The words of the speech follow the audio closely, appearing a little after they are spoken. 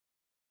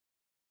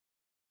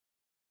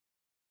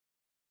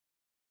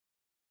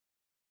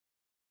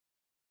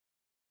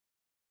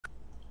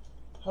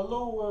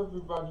Hello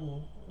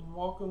everybody, and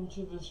welcome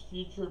to this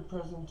featured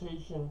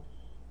presentation.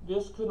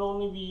 This could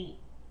only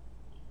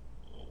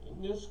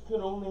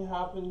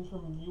happen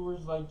from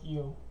viewers like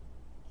you.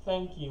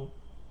 Thank you.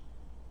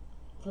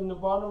 From the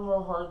bottom of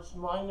our hearts,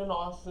 mine and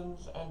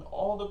Austin's, and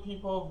all the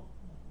people of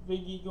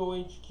Big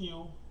Ego HQ,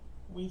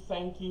 we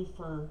thank you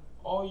for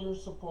all your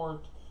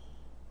support,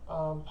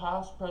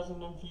 past,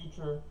 present, and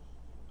future,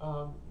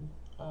 um,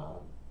 uh,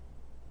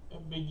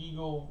 Big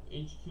Ego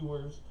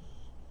HQers.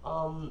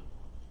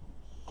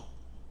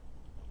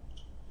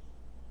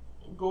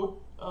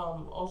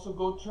 Also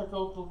go check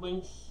out the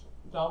links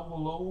down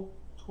below: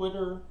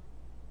 Twitter,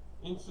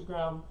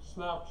 Instagram,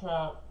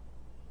 Snapchat,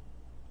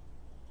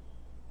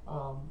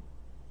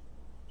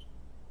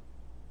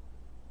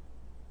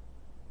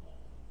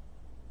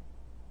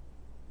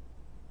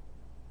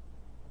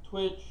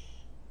 Twitch.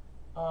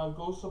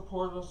 Go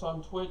support us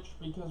on Twitch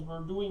because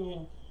we're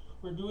doing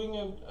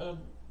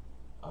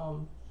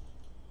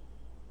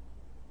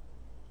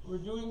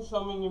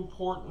something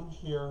important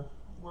here,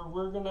 where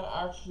we're gonna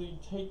actually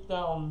take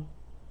down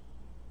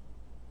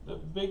the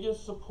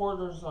biggest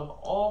supporters on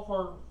all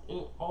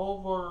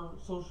of our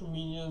social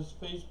medias: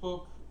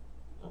 Facebook,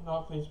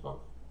 not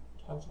Facebook,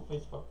 cancel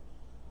Facebook,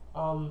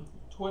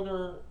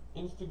 Twitter,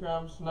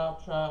 Instagram,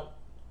 Snapchat,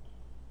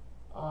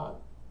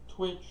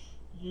 Twitch,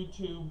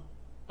 YouTube,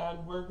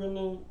 and we're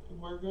gonna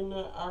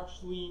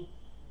actually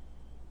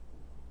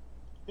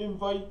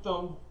invite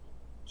them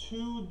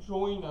to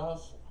join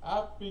us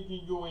at Big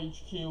Ego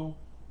HQ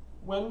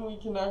when we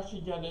can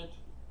actually get it.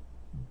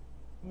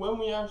 When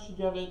we actually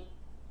get it,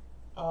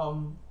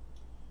 or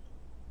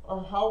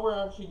how we're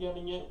actually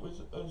getting it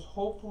is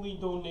hopefully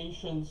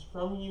donations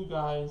from you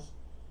guys.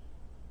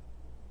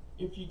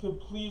 If you could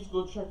please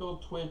go check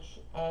out Twitch,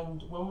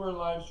 and when we're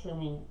live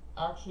streaming,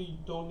 actually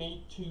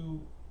donate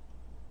to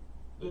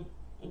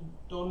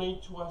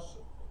us.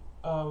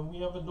 We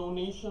have a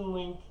donation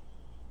link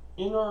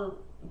in our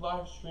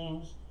live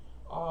streams.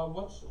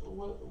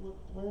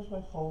 Where's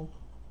my phone?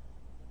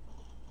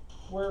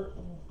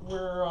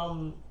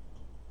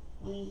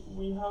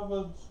 We have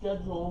a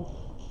schedule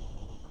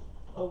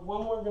of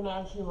when we're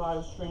gonna actually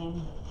live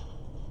stream,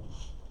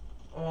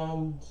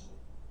 and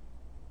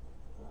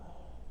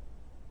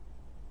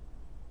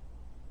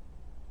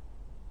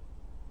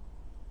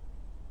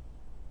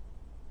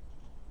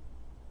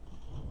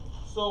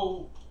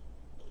so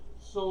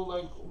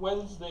like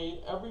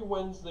every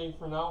Wednesday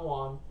from now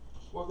on,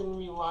 we're gonna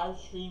be live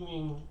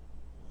streaming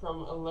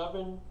from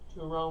 11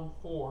 to around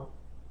 4,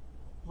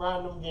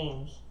 random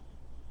games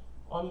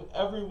on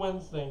every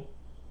Wednesday.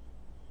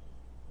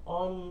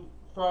 On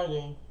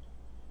Friday,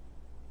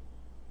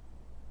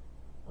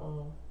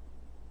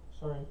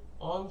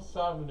 on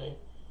Saturday,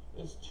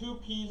 it's 2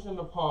 peas in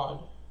a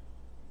pod.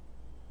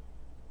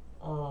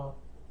 And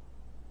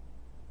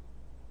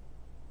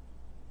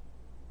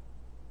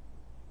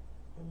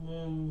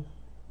then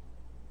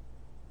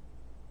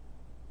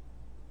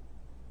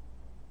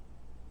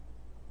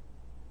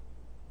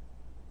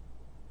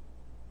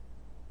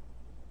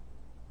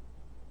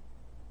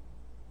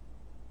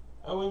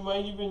we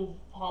might even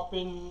pop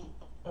in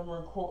and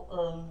record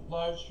or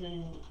live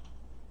stream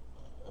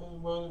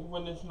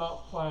when it's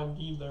not planned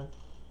either.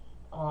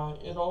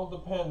 It all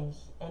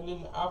depends. And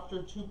then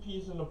after 2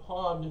 peas in a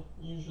pod,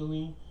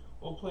 usually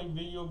we'll play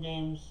video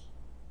games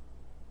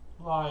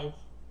live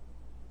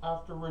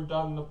after we're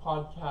done the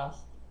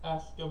podcast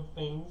ask of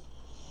things.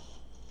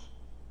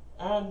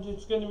 And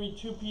it's going to be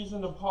 2 peas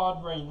in a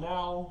pod right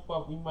now,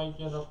 but we might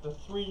get up to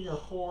 3 or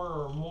 4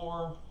 or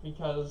more,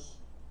 because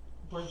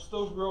we're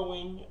still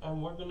growing,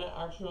 and we're going to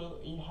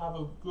actually have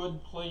a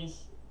good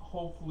place,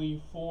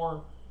 hopefully,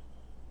 for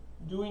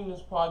doing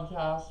this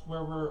podcast,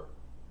 where we're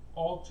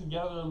all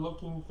together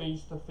looking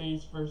face to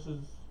face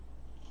versus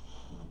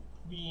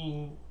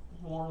being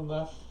more or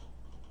less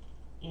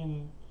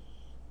in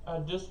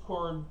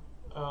Discord,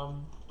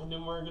 and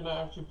then we're going to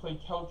actually play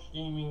couch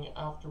gaming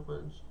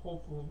afterwards,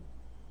 hopefully,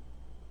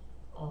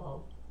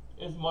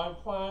 is my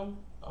plan.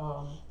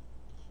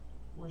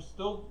 We're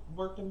still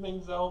working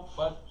things out,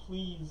 but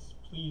please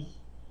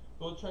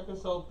go check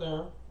us out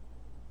there,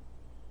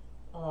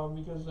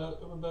 because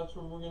that's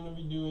what we're going to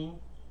be doing.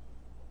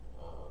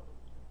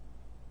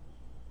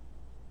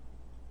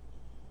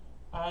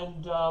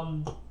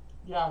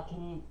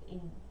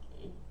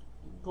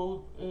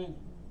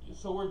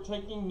 So we're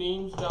taking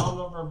names down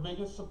of our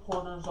biggest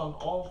supporters on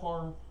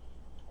all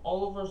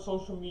of our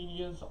social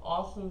medias.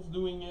 Austin's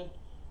doing it.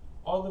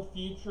 All the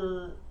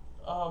future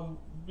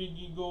Big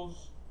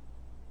Egos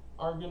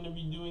are going to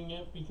be doing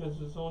it, because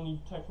there's only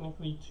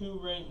technically 2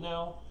 right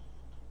now.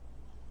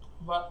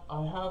 But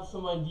I have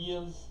some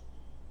ideas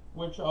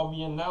which I'll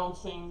be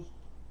announcing.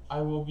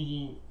 I will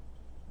be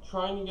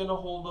trying to get a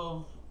hold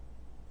of,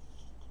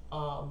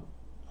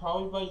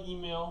 probably by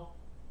email.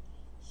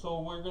 So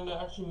we're going to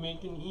actually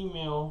make an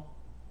email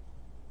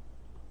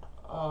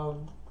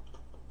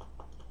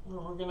where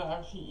we're going to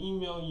actually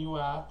email you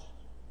at.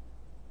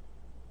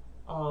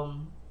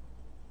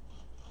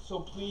 So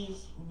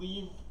please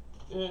leave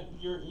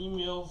your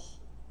emails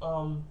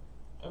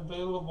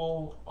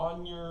available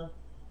on your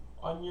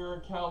on your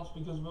accounts,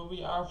 because we'll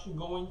be actually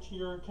going to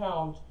your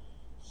account,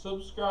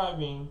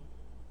 subscribing,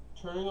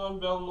 turning on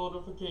bell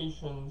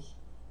notifications,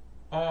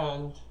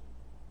 and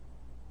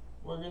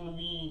we're going to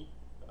be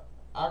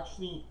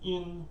actually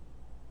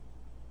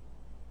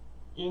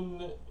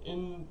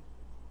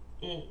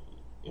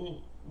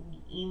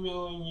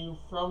emailing you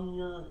from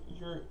your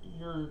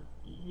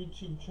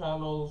YouTube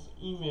channel's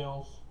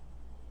emails,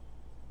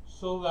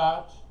 so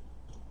that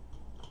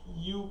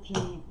you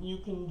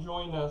can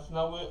join us.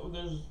 Now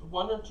there's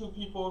 1 or 2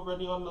 people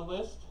already on the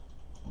list,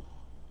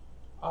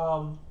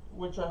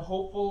 which I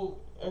hope will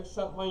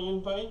accept my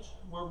invite,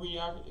 where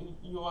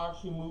you'll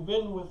actually move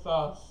in with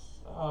us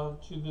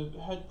to the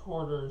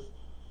headquarters.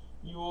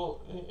 You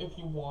will, if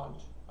you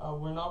want.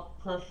 We're not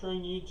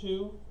pressuring you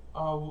to.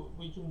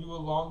 We can do a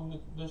long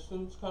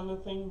distance kind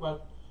of thing,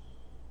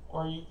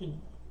 or you could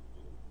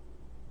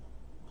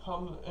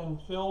come and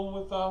film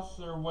with us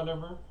or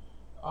whatever.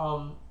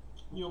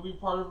 You'll be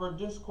part of our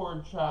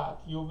Discord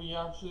chat. You'll be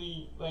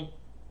actually like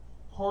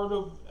part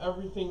of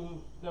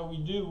everything that we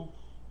do.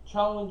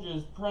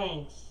 Challenges,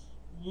 pranks,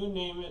 you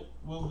name it,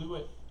 we'll do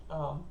it.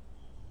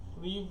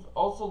 Leave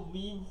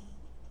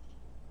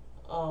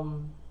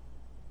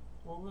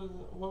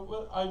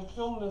I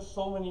filmed this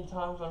so many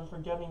times, I'm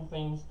forgetting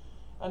things,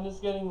 and it's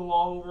getting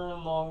longer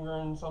and longer,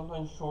 and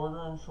sometimes shorter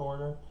and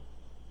shorter.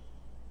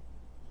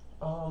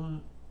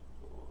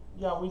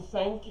 Yeah, we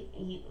thank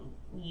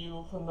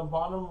you from the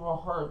bottom of our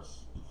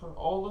hearts for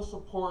all the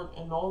support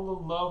and all the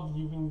love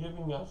you've been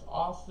giving us.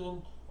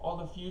 Austin, all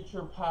the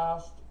future,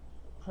 past,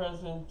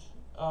 present,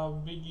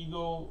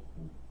 Bigego,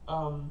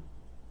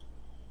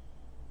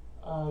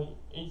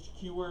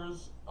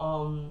 HQers.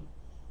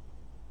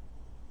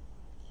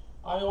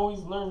 I always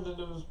learned that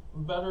it was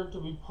better to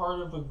be part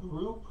of a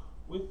group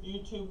with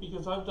YouTube,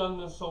 because I've done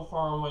this so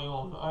far on my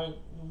own. I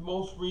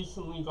most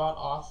recently got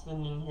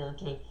Austin in here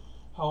to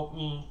help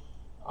me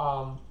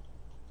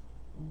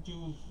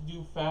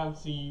do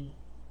fancy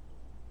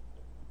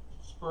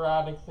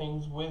sporadic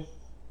things with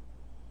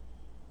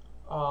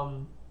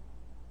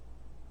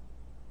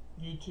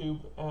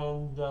YouTube,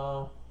 and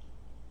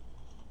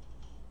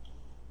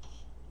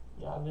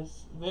yeah,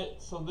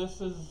 so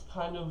this is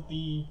kind of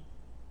the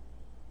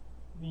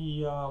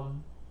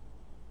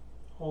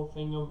whole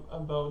thing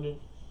about it.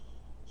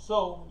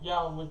 So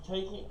yeah, we're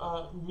taking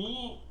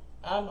me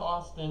and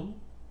Austin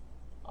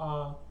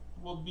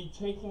will be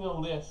taking a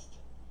list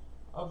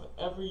of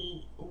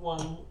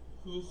everyone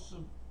who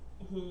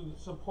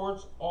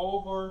supports all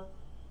of our,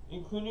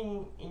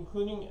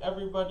 including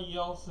everybody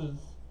else's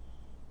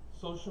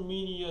social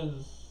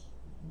medias,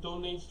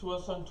 donates to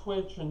us on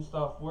Twitch and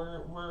stuff.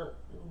 We're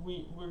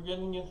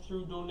getting it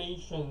through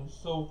donations.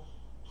 So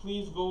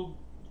please go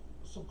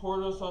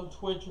support us on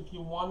Twitch if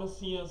you want to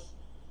see us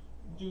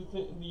do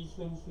these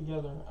things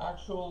together.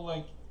 Actual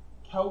like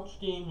couch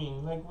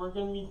gaming, like we're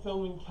gonna be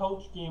filming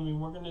couch gaming.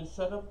 We're gonna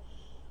set up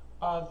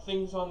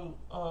things on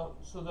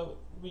so that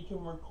we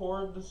can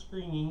record the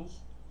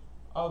screenings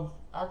of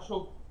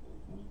actual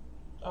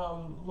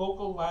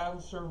local LAN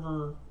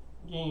server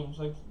games,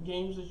 like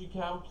games that you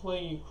can't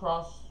play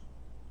across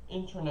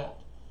internet.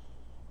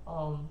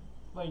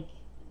 Like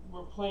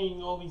we're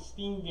playing all these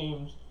Steam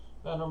games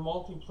that are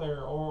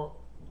multiplayer, or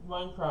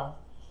Minecraft.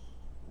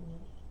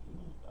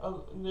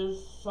 There's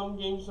some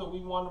games that we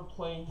want to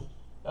play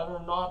that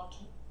are not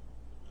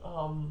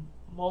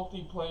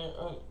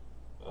multiplayer,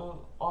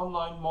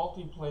 online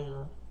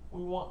multiplayer.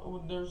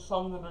 There's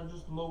some that are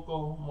just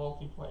local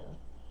multiplayer,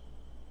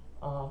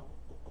 or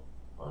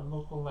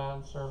local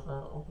LAN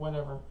server, or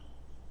whatever.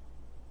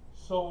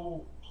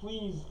 So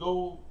please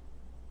go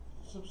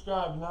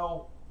subscribe.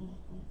 Now,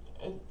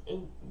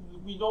 and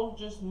we don't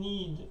just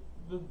need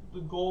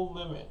the goal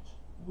limit.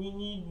 We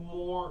need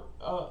more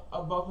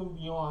above and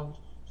beyond.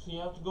 So you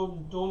have to go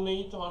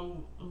donate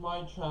on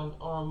my channel,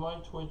 or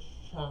my Twitch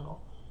channel.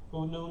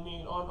 Go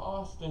donate on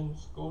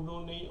Austin's. Go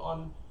donate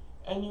on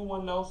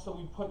anyone else that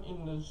we put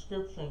in the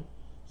description.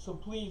 So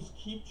please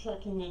keep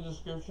checking the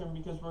description,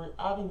 because we're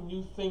adding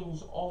new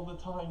things all the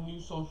time,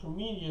 new social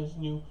medias,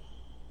 new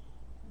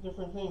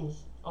different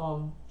things.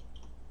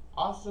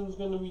 Austin's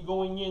going to be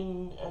going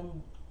in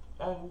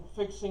and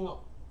fixing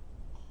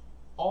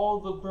all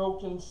the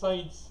broken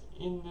sites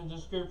in the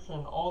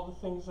description, all the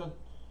things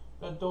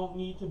that don't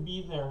need to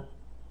be there.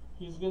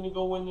 He's going to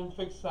go in and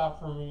fix that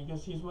for me,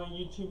 because he's my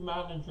YouTube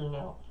manager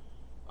now,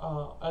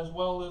 as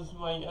well as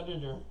my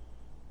editor.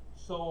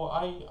 So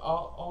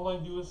all I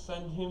do is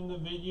send him the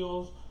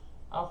videos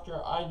after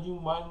I do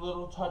my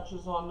little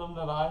touches on them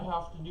that I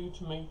have to do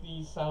to make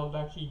these sound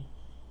actually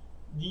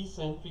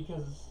decent,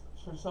 because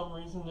for some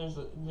reason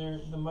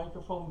the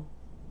microphone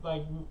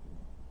like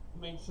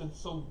makes it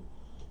so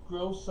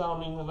gross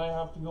sounding that I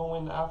have to go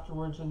in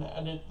afterwards and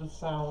edit the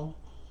sound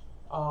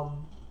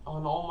on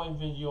all my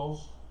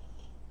videos.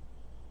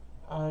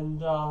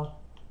 And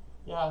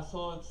yeah,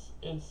 so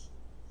it's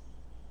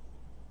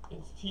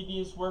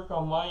tedious work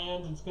on my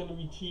end. It's going to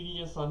be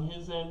tedious on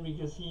his end,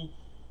 because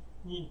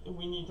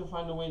we need to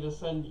find a way to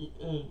send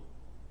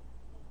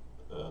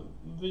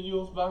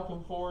videos back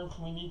and forth.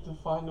 We need to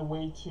find a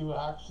way to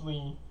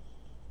actually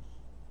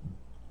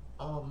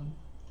um,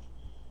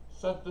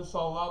 set this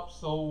all up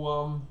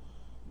so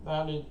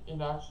that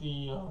it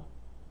actually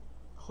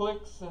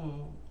clicks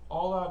and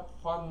all that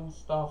fun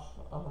stuff.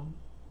 Um,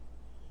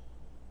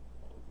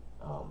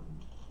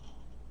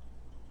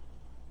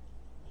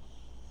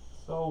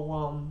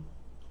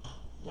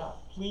 yeah,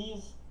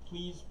 please,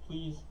 please,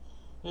 please.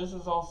 This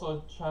is also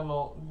a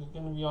channel, it's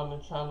going to be on the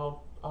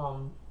channel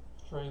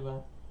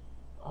trailer.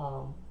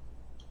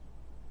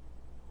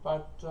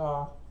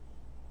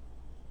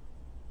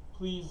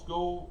 Please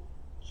go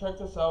check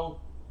us out.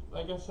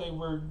 Like I say,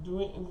 we're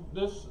doing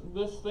this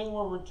thing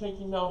where we're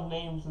taking down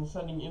names and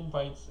sending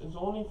invites is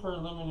only for a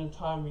limited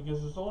time,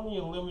 because there's only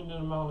a limited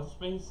amount of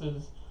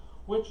spaces,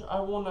 which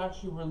I won't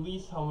actually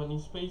release how many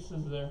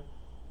spaces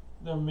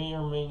there may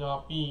or may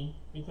not be,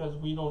 because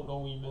we don't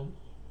know even.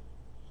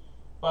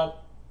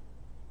 But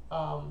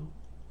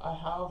I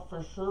have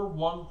for sure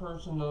one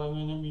person that I'm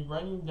going to be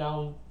writing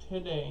down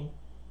today,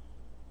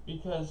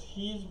 because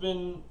he's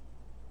been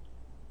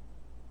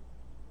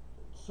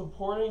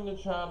supporting the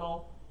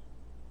channel,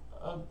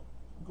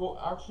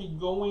 actually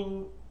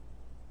going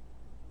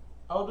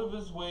out of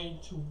his way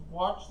to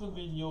watch the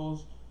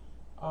videos,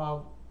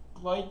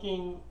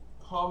 liking,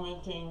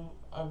 commenting.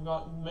 I've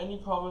gotten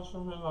many comments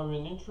from him. I've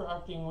been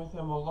interacting with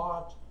him a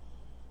lot.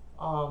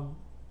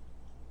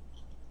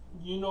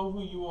 You know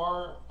who you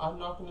are. I'm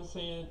not going to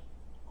say it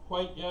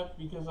quite yet,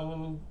 because I'm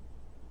going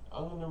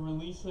to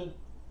release it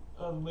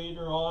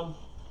later on.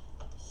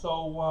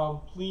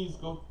 So please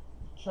go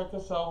check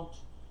us out,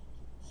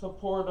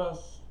 support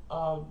us,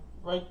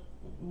 write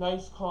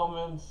nice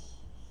comments,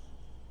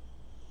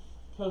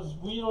 because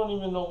we don't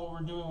even know what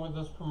we're doing with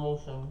this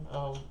promotion.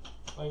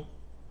 Like,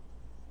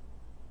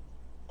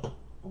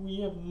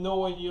 we have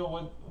no idea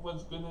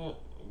what's gonna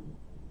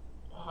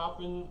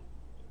happen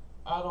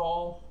at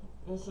all.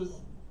 This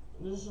is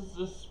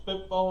just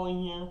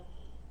spitballing here,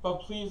 but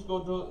please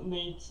go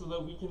donate so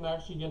that we can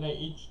actually get a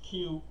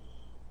HQ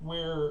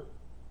where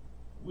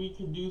we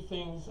can do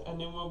things, and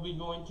then we'll be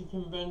going to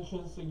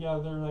conventions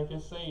together, like I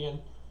say,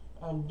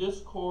 and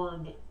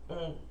Discord.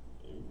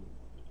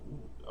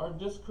 Our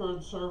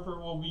Discord server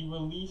will be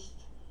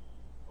released,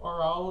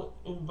 or I'll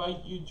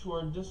invite you to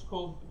our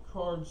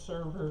Discord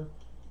server.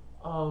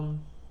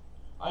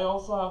 I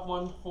also have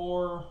one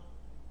for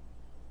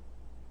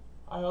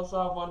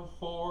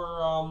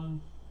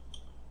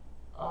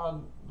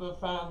the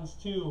fans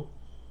too,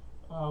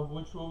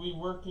 which will be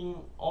working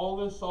all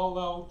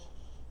out.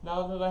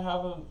 Now that I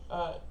have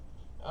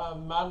a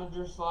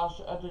manager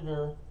 /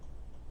 editor,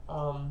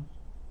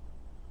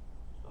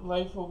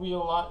 life will be a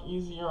lot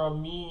easier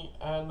on me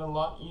and a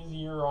lot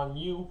easier on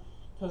you,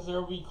 because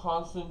there will be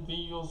constant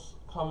videos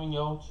coming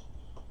out,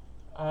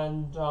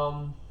 and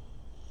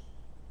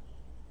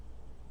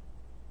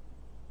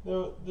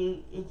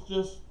it's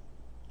just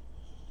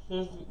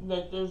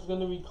there's going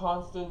to be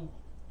constant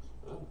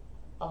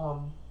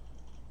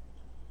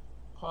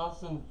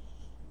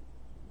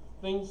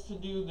things to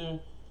do.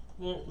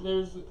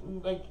 There's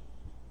like,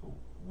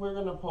 we're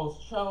gonna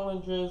post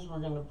challenges, we're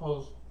gonna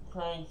post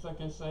pranks,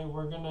 like I say,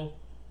 we're gonna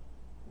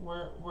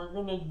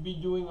be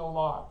doing a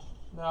lot.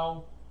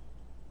 Now,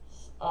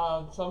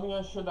 something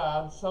I should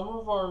add, some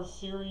of our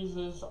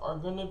series are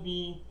gonna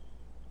be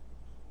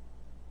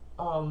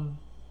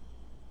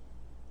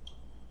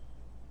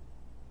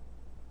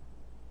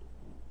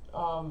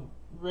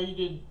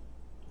rated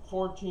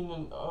 14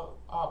 and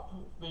up,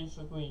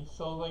 basically.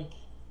 So like,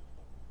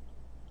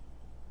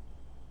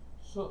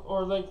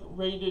 or like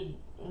rated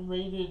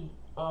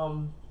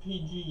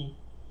PG.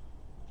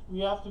 We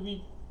have to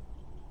be,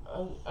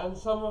 and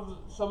some of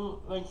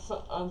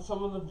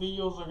the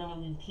videos are going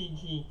to be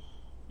PG,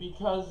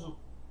 because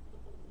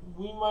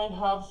we might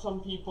have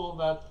some people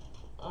that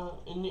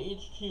in the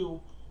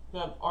HQ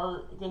that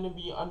are going to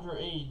be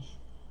underage,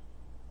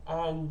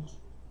 and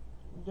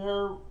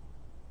they're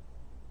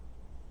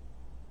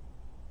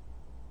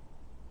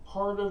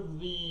part of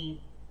the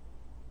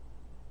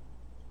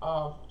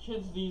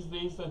kids these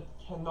days that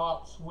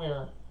cannot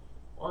swear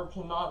or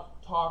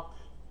cannot talk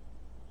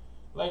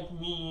like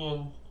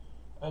me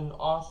and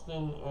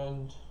Austin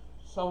and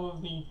some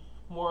of the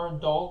more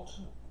adult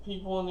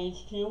people in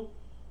HQ.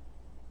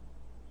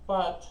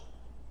 But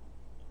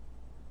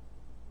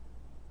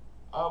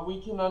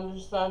we can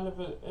understand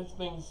if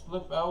things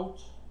slip out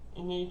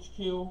in HQ.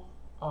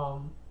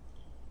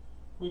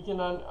 We can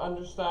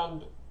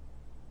understand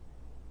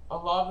a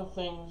lot of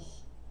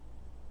things,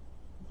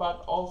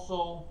 but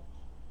also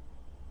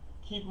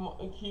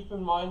keep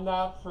in mind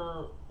that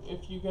for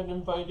if you get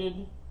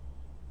invited,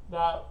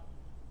 that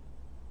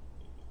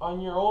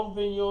on your own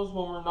videos,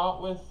 when we're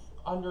not with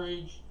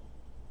underage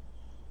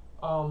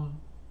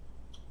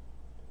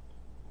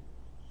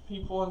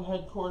people in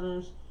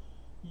headquarters,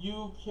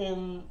 you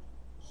can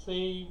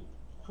say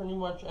pretty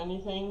much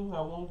anything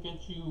that won't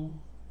get you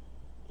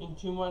in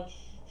too much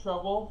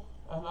trouble.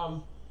 And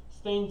I'm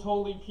staying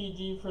totally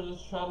PG for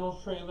this channel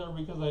trailer,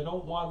 because I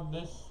don't want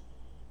this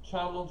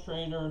channel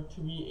trailer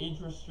to be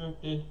age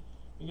restricted,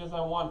 because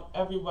I want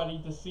everybody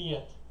to see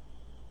it.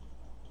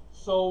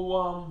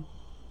 So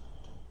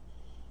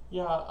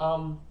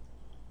yeah,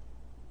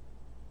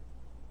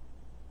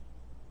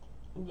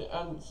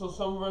 and so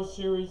some of our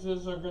series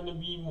are going to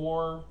be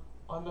more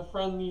on the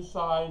friendly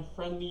side,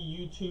 friendly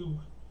YouTube,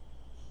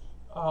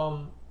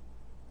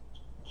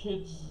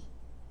 kids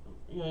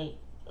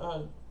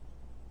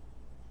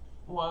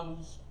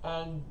ones,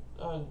 and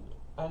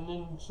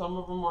then some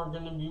of them are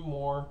going to be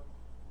more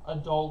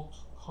adult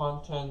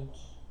content.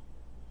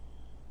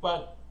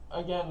 But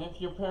again, if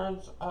your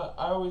parents, I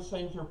always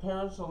say, if your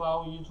parents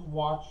allow you to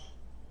watch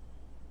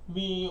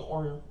me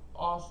or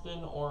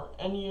Austin or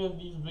any of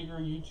these bigger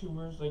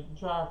YouTubers like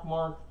Jack,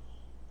 Mark,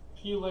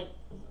 Felix,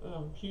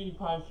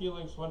 PewDiePie,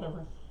 Felix,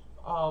 whatever,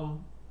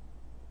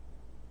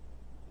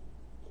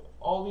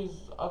 all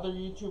these other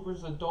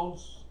YouTubers that don't,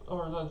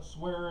 or that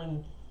swear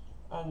and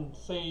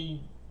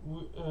say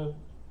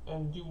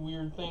and do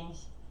weird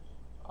things,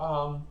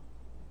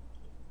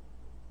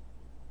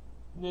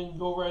 then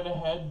go right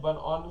ahead. But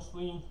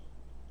honestly,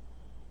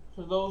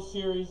 for those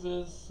series,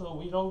 so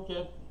we don't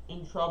get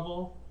in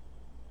trouble,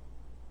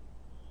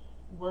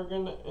 we're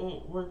gonna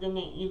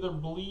either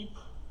bleep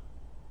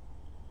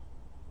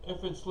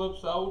if it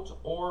slips out,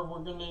 or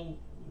we're gonna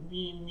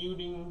be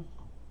muting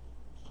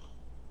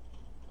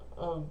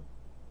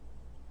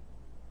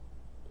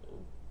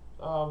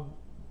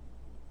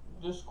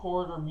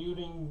Discord or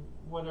muting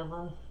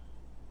whatever,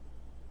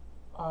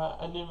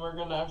 and then we're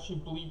gonna actually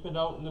bleep it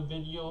out in the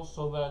video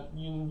so that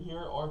you can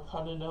hear, or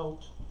cut it out,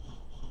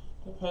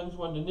 depends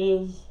what it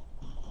is.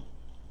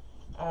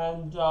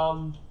 And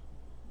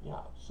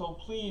yeah, so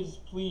please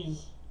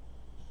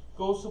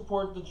go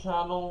support the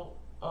channel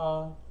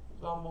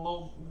down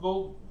below.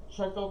 Go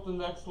check out the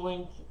next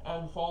link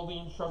and follow the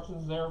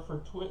instructions there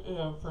for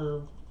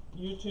for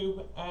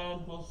YouTube,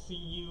 and we'll see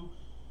you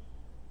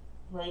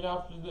right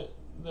after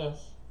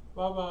this.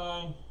 Bye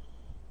bye.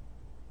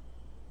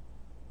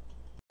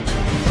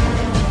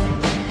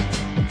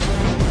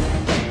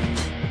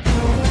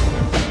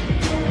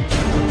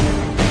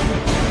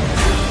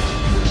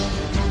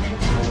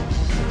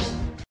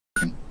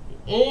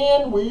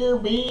 And we're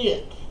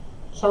back.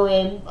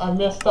 Sorry, I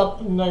messed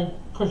up and I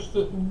pushed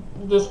the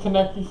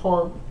disconnect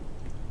before.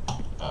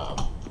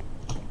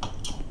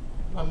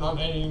 I'm not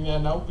editing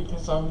that out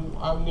because I'm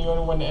the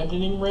only one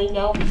editing right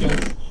now,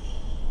 because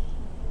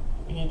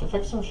we need to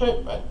fix some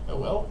shit, but I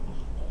will.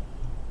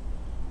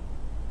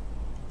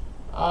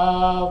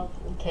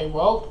 Okay,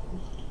 well,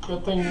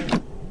 good thing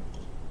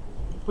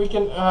we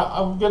can.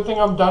 Good thing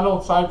I'm done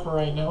outside for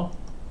right now.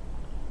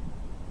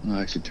 I'll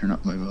actually turn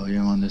up my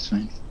volume on this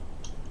thing.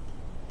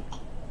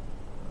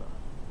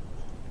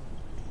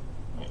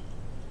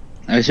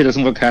 Actually, it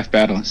doesn't look half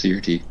bad on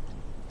CRT.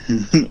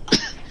 Okay,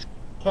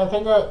 I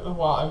think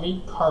I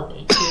made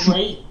carbide,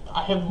 right?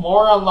 I have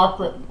more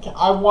unlocked.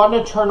 I want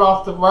to turn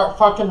off the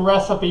fucking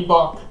recipe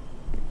book.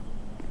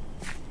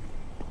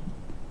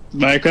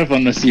 Minecraft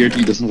on the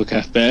CRT doesn't look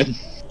half bad.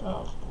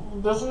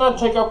 Doesn't that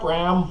take up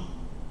RAM?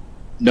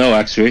 No,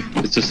 actually,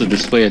 it's just a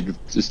display.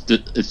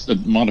 It's a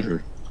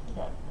monitor.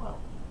 Okay, well,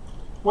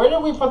 where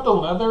did we put the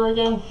leather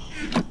again?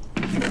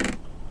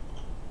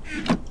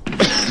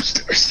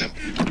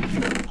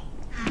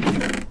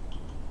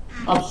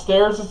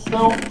 Upstairs, it's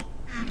still?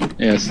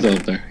 Yeah, it's still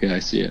up there. Yeah, I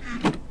see it.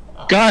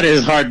 God, it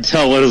is hard to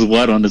tell what is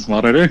what on this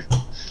monitor.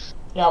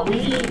 Yeah,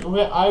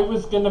 I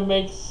was gonna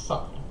make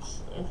something.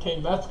 Okay,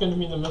 that's gonna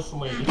be the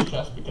miscellaneous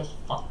chest, because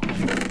fuck.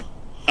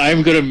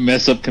 I'm gonna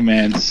mess up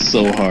commands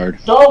so hard.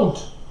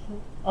 Don't!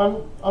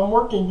 I'm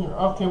working here.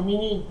 Okay, we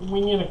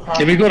need a craft.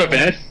 Can we go to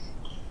bed?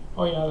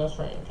 Oh yeah, that's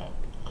right, okay.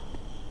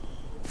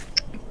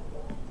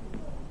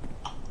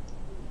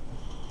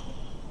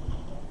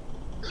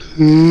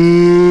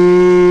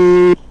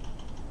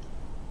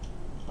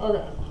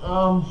 Okay,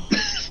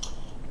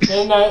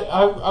 then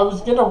I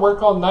was gonna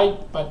work all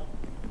night, but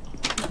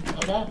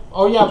okay.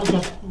 Oh yeah,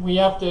 because we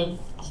have to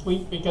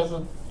sleep because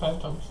of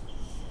phantoms.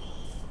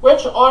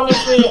 Which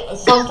honestly,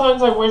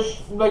 sometimes I wish,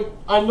 like,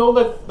 I know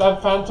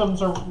that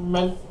phantoms are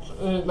meant,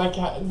 like,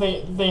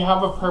 they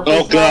have a purpose.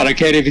 Oh god, now. I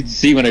can't even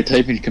see when I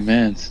type in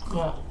commands.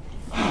 Yeah,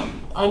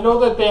 I know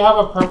that they have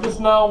a purpose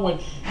now,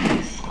 which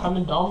is kind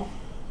of dumb.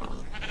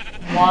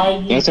 Why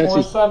you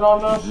force that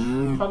on us,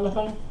 kind of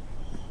thing.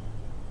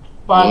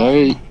 But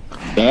why?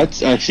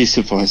 That's actually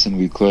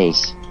surprisingly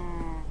close.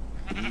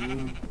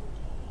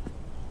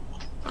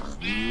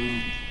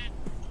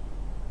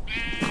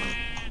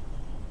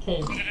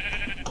 Okay,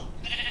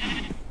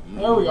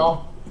 there we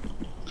go.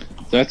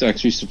 That's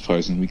actually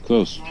surprisingly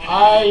close.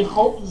 I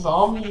hope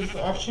zombies.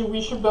 Actually,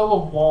 we should build a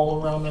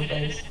wall around our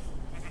base.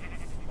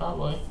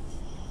 Probably.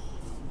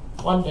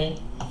 One day.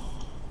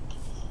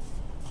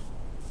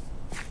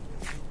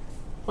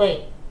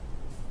 Wait.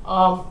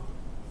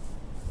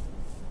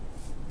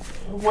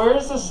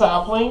 Where's the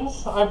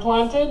saplings I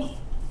planted?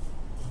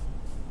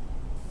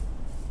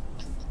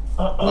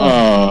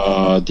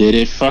 Did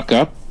it fuck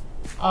up?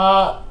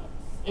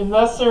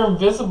 Unless they're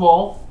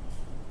invisible.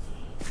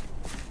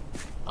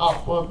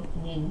 Oh, well, I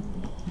mean,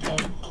 okay.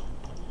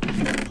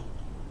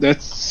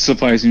 That's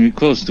surprisingly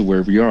close to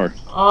where we are.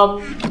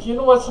 Do you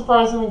know what's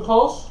surprisingly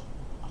close?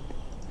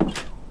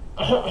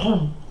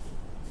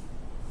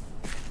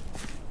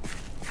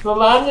 The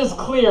land is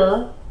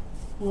clear,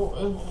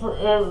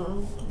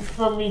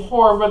 from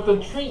before, but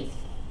the tree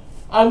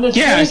and the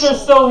Yeah, trees are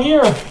still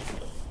here.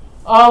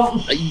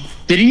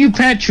 Didn't you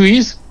plant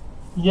trees?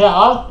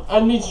 Yeah,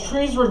 and these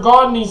trees were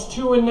gone. These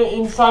two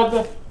inside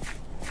the.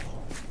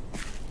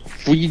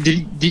 Well,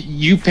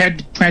 you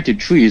planted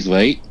trees,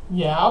 right?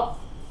 Yeah.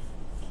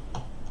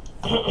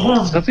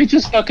 Somebody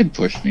just fucking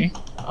pushed me.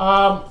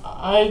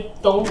 I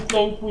don't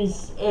think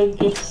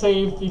it's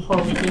saved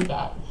before we did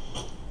that.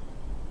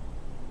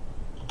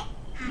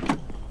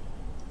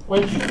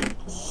 Which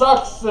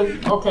sucks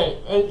that, okay,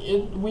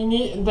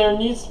 there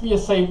needs to be a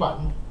save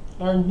button.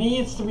 There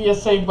needs to be a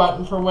save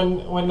button for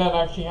when that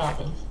actually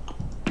happens.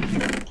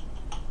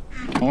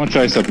 I want to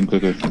try something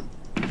quicker.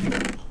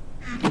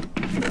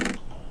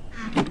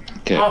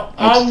 Okay.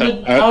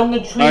 And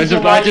the trees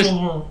are not in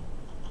here.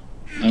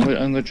 I'm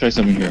gonna try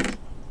something here.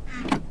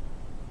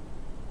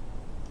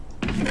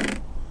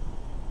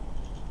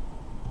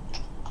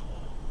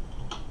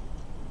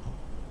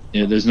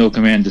 Yeah, there's no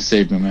command to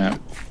save the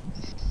map.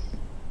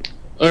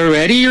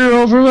 Already you're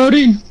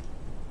overloading?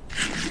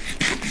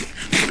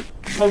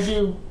 Have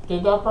you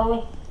did that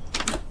probably?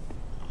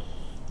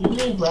 You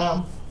need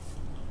RAM.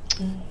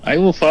 I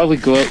will probably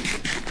go out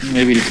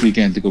maybe this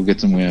weekend to go get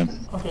some RAM.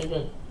 Okay,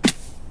 good.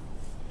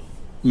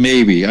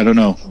 Maybe, I don't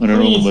know. I don't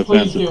know what my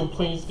plans are.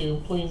 Please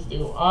do.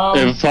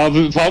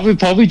 It'll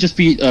probably just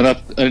be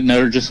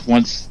another just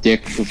one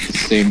stick with the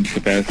same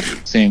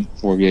capacity, same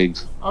 4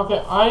 gigs.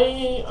 Okay,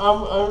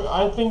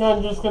 I think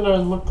I'm just gonna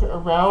look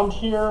around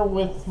here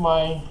with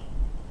my.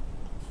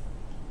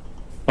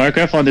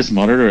 Minecraft on this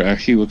monitor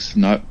actually looks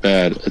not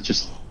bad. It's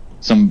just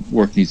some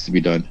work needs to be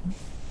done.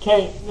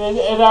 Okay,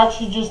 it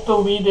actually just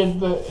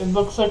deleted the. It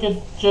looks like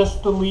it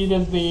just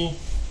deleted the.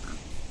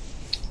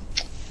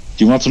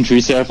 Do you want some tree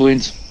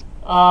saplings?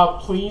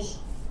 Please.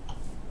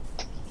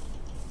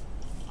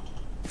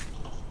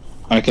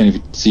 I can't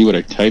even see what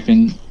I type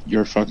in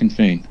your fucking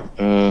thing.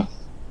 God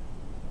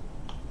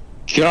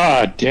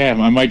damn,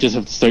 I might just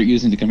have to start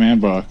using the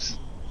command box.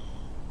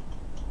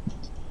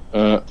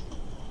 I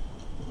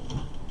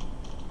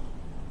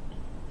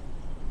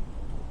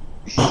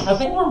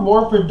think we're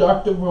more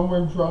productive when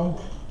we're drunk.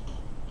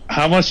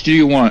 How much do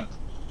you want?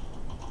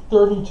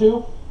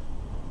 32.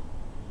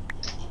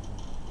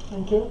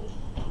 Thank you.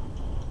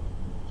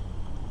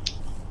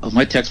 Oh,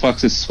 my text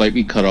box is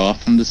slightly cut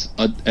off from this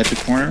at the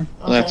corner. Okay.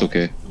 Well, that's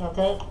okay.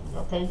 Okay.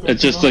 Good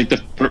It's just like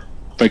the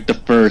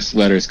first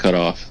letter's cut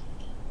off.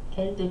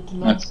 Okay, good to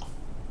know.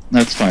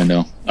 That's fine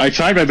though. I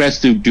tried my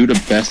best to do the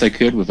best I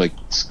could with like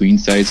screen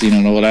sizing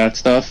and all that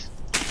stuff.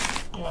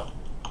 Yeah.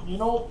 You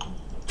know.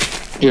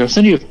 Here, I'll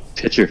send you a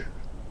picture.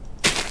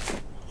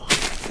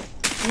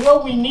 You know,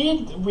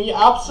 we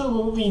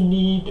absolutely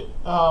need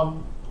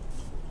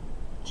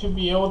to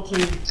be able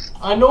to.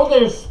 I know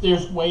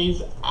there's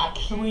ways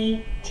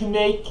actually to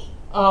make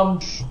an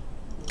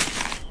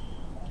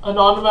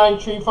automatic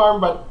tree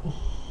farm, but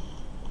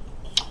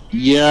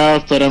yeah,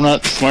 but I'm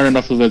not smart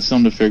enough to let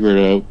someone to figure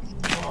it out.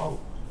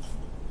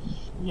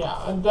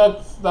 Yeah, and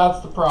that's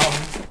the problem.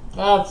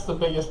 That's the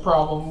biggest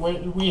problem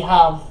we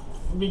have,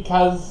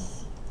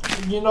 because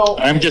you know.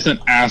 I'm just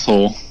an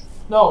asshole.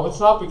 No, it's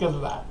not because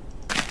of that.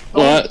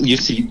 Well, you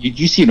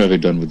see what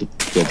I've done with the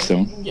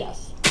Redstone.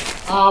 Yes,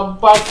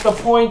 but the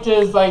point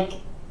is like.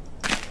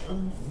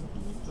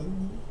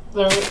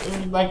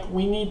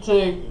 We need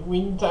to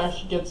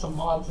actually get some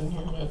mods in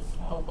here to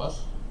help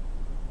us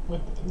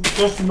with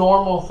just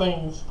normal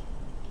things.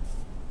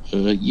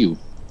 You.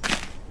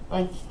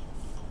 Like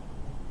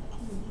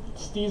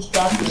Steve's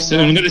factory.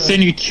 I'm gonna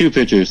send you 2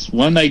 pictures.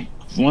 One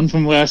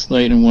from last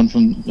night and one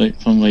from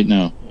right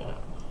now. Yeah.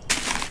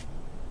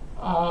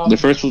 The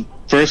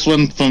first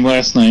one from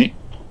last night.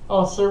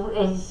 Oh, server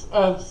is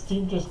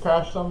Steve just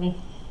crashed on me.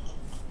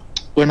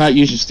 We're not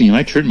using Steam.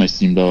 I turned my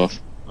Steam off.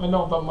 I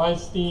know, but my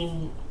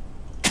Steam.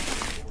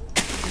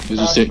 I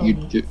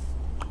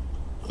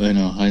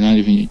know, I'm not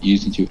even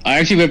using 2. I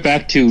actually went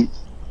back to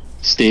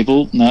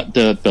stable, not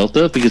the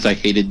Delta, because I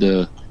hated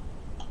the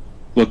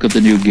look of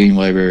the new game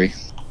library.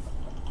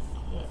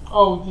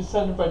 Oh, you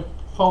sent it by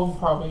phone,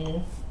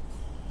 probably.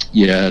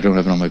 Yeah, I don't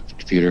have it on my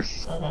computer.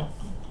 Okay.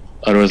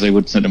 Otherwise, I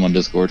would send them on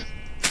Discord.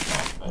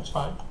 Oh, that's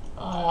fine.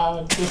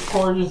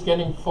 Discord is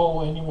getting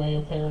full anyway,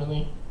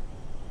 apparently.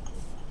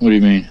 What do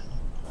you mean?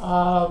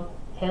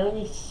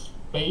 Apparently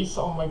space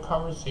on my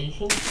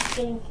conversation is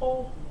getting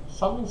full.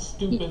 Something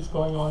stupid is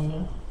going on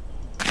there.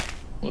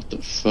 What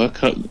the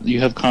fuck? You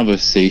have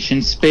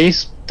conversation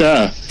space?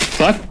 The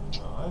fuck?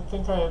 I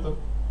think I don't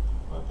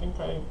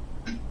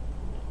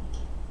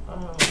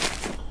know.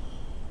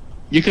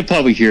 You could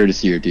probably hear the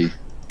CRT.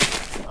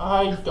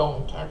 I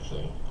don't,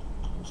 actually.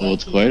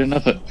 It's quiet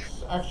enough.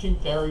 It's actually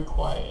very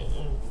quiet.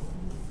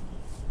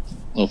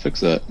 I'll fix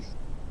that.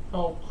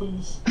 No,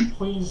 please,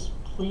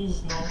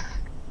 no.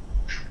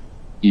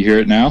 You hear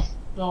it now?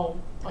 No,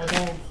 I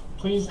don't.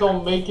 Please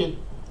don't make it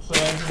so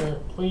I hear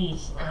it.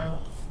 Please.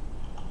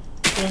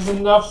 There's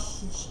enough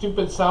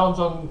stupid sounds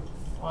on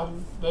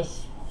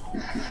this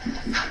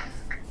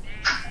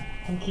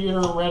computer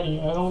already.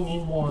 I don't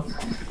need more.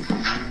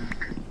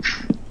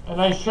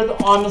 And I should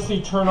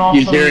honestly turn off.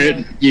 You hear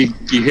it? You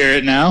hear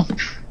it now?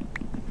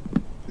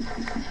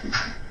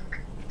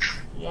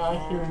 Yeah, I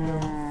hear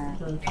your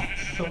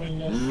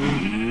silliness.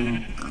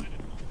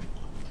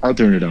 I'll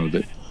turn it down a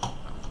bit.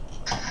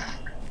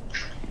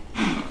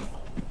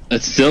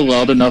 It's still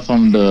loud enough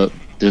on the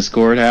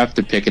Discord app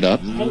to pick it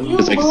up. Can you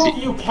move,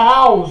 you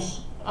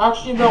cows?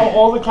 Actually, no,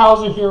 all the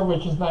cows are here,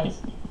 which is nice.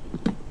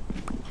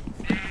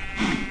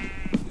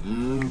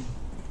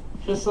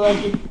 Just so I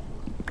can...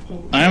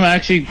 I'm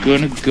actually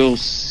gonna go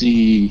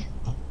see...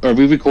 Are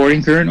we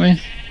recording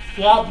currently?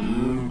 Yep.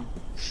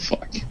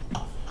 Fuck.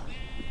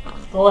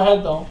 Go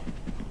ahead, though.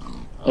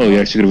 Oh,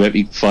 you're actually gonna let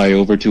me fly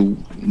over to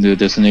the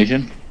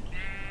destination?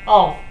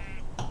 Oh.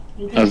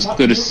 You can,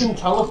 you can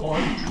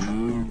teleport.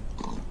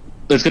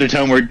 Let's go to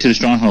town where to the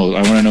stronghold.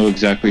 I want to know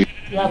exactly.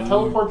 Yeah,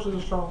 teleport to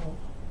the stronghold.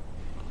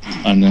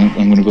 I'm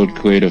gonna go to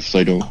creative so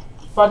I don't.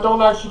 But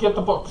don't actually get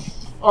the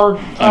books. Or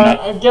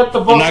get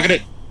the books.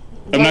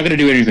 I'm not gonna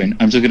do anything.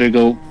 I'm just gonna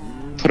go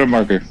put a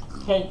marker.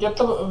 Okay, get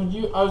the.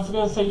 I was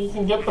gonna say you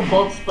can get the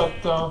books, but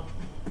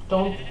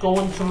don't go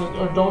into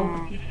the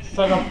don't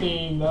set up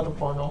the nether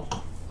portal.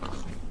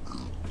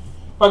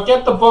 But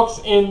get the books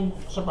in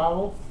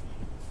survival.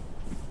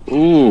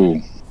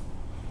 Ooh.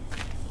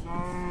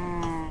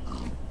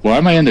 Why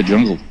am I in the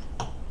jungle?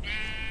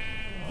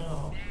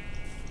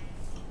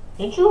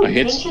 Didn't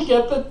you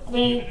get the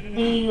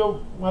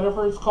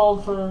whatever it's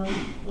called for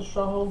the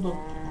stronghold, the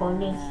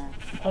coordinates?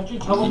 Can't you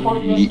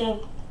teleport in this game?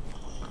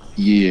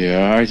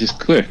 Yeah, I just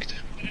clicked.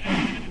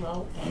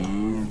 No.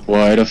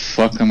 Why the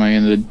fuck am I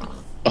in the...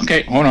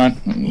 Okay, hold on.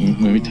 Let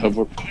me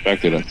teleport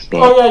back to that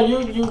spot. Oh yeah,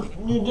 you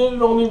did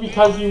it only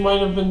because you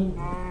might have been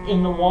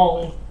in the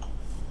wall.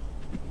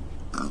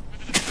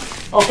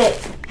 Okay,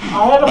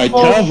 I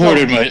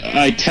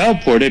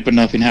teleported, but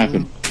nothing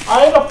happened.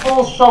 I had a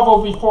full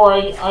shovel before I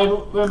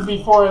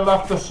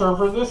left the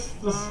server. There's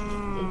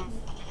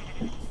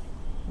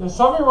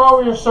something wrong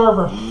with your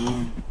server.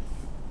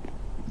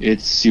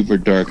 It's super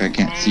dark. I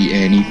can't see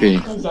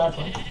anything.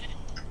 Exactly.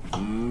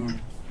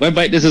 My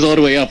brightness is all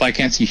the way up. I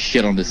can't see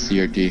shit on this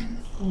CRT.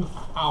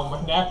 Ow,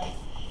 my neck.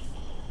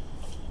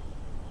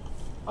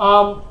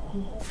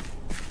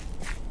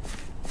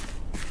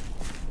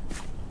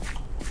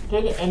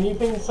 Did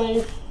anything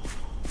save?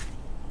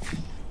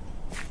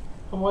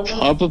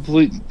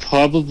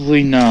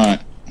 Probably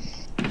not.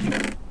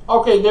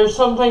 Okay, there's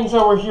some things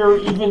that were here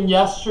even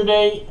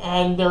yesterday,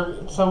 and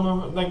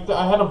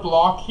I had a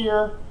block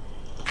here,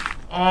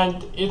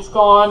 and it's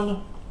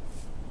gone.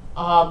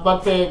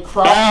 But the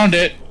crops. Found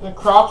it. The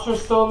crops are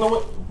still in the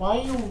way.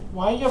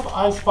 Why you have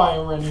I Spy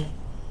already?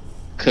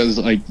 Cause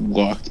I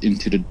walked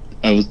into the.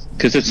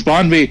 Cause it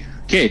spawned me.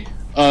 Okay.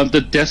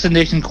 The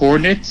destination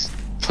coordinates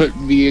put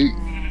me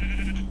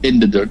in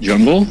the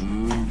jungle.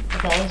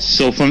 Okay.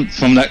 So from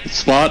that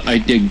spot, I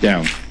dig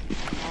down.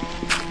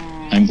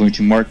 I'm going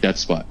to mark that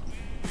spot.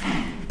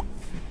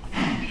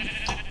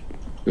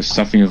 There's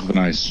something of an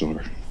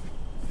eyesore.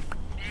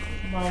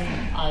 My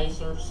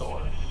eyes are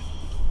sore.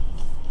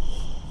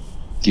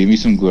 Give me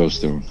some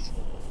glowstone.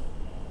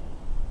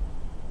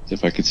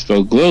 If I could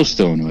spell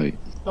glowstone right.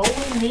 Don't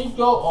we need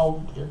glow?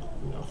 Oh, you're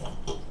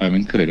okay. I'm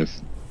in creative.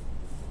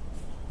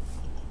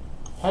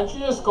 Can't you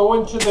just go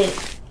into the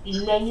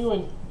E menu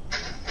and...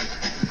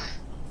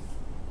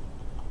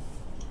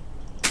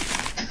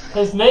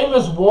 His name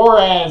is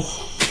Juarez.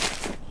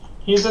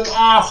 He's an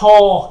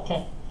asshole.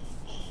 Okay.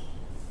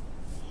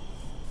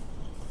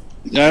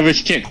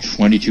 Average tick,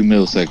 22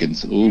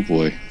 milliseconds. Oh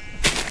boy.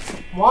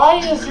 Why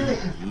is your...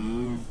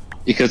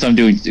 Because I'm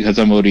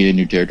loading a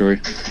new territory.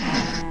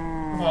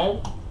 Okay.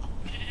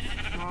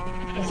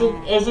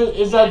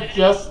 Is that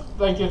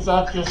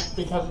just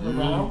because of the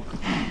RAM?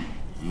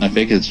 I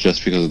think it's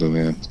just because of the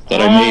RAM.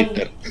 But I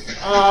made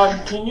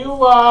can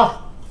you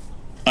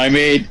I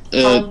made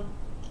a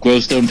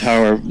glowstone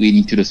tower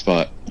leading to the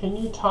spot. Can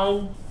you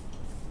time?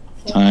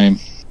 Time.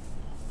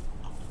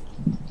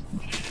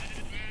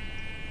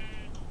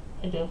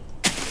 I do.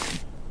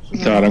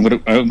 God,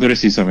 I'm gonna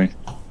see something.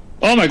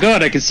 Oh my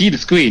god, I can see the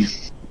screen.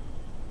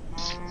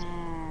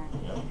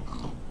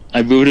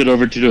 I moved it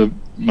over to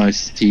my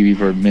TV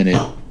for a minute.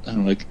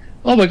 I'm like,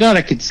 oh my god,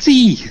 I can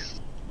see.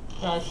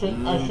 I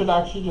should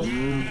actually just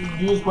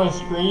use my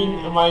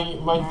screen,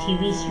 my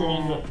TV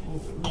screen,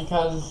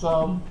 because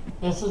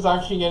this is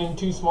actually getting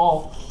too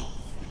small.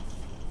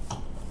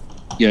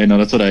 Yeah, I know,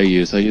 that's what I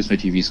use. I use my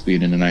TV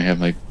screen, and then I have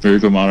my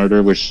vertical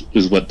monitor, which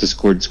is what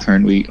Discord's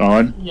currently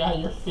on. Yeah,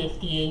 your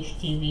 50-inch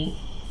TV.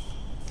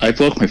 I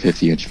broke my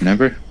 50-inch,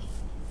 remember?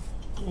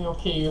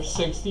 Okay, your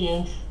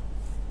 60-inch.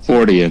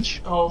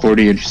 40-inch. Oh.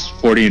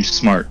 40-inch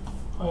smart.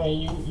 Okay,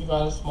 you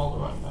got a smaller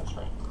one. That's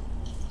right.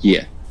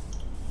 Yeah.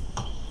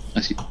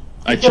 I see.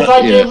 Because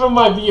I gave him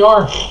my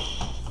VR.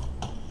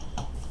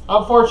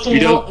 Unfortunately,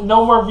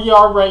 no more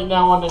VR right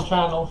now on the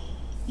channel.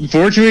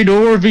 Unfortunately, no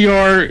more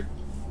VR.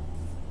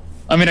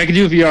 I mean, I can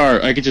do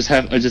VR. I just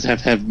have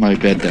to have my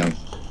bed down.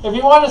 If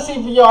you want to see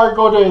VR,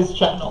 go to his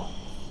channel.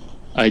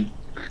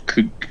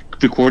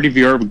 Recording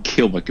VR would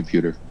kill my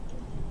computer.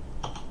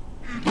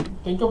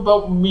 Think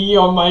about me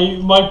on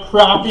my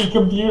crappy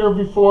computer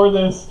before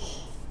this.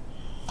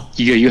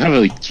 Yeah, you have a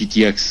like,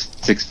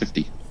 GTX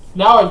 650.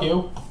 Now I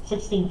do.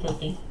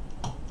 1650.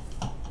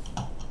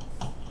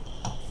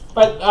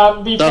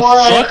 But before The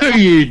fuck are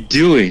you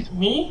doing?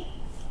 Me?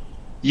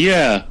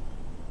 Yeah.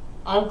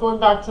 I'm going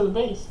back to the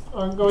base.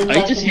 I'm going back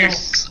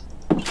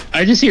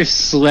I just hear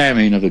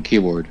slamming of a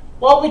keyboard.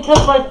 Well,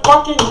 because my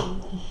fucking...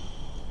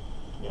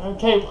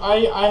 Okay,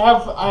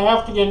 I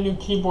have to get a new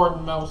keyboard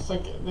and mouse.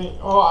 Like,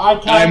 I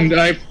can't...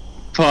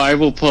 I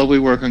will probably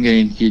work on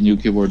getting a new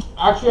keyboard.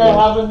 Actually,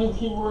 I have a new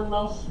keyboard and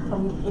mouse.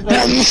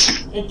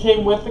 It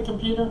came with the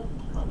computer.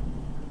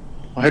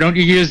 Why don't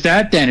you use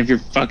that then if your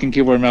fucking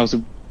keyboard and mouse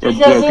are because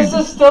broken? This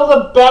is still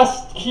the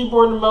best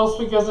keyboard and mouse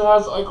because it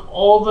has like a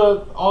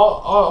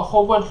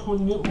whole bunch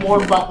more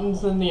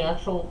buttons than the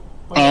actual.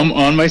 Like,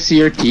 on my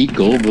CRT,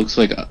 gold looks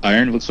like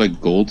iron looks like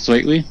gold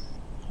slightly.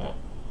 Okay.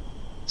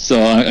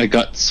 So I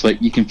got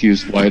slightly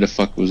confused. Why the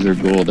fuck was there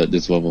gold at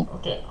this level?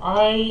 Okay,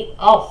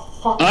 oh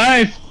fuck.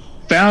 I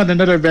found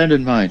another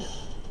abandoned mine.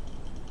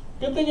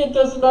 Good thing it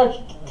doesn't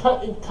actually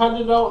cut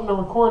it out in the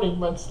recording,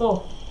 but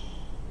still.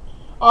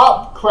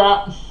 Oh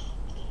crap!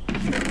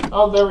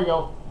 Oh, there we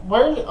go.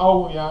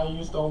 Oh yeah, I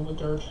used all the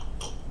dirt.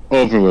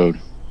 Overload.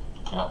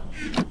 Yeah.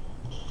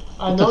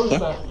 I noticed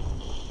that.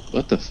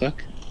 What the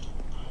fuck?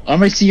 On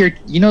my CRT,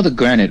 you know the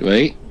granite,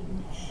 right?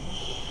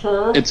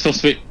 Sure. It's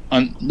supposed to be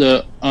on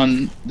the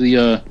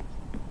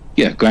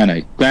yeah,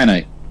 granite.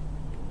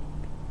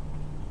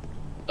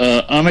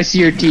 On my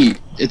CRT,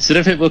 instead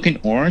of it looking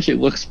orange, it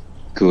looks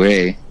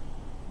gray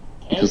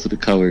because of the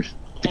colors.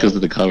 Because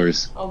of the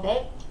colors.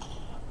 Okay.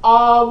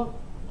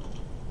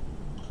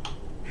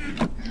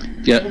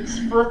 Yeah.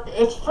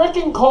 It's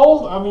freaking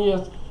cold. I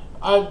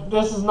mean,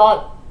 this is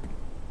not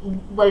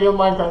regular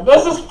Minecraft.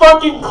 This is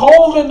fucking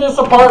cold in this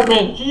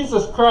apartment.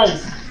 Jesus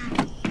Christ.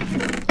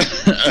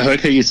 I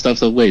like how you stop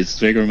so wait,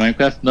 it's regular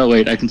Minecraft? No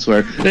wait, I can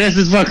swear. This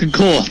is fucking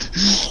cold.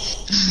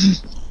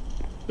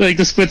 Like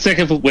the split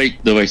second, but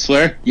wait, do I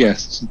swear?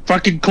 Yes, it's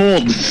fucking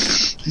cold.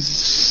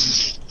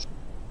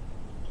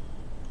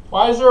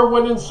 Why is there a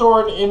wooden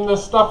sword in the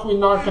stuff we're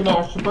not gonna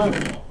actually burn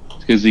yet?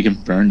 Because we can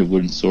burn the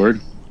wooden sword.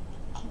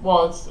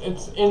 Well,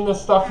 it's in the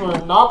stuff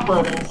we're not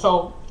burning,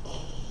 so...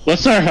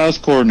 What's our house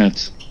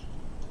coordinates?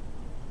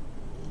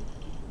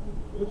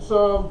 It's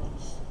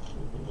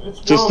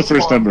just the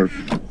first spawn. number.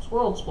 It's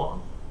world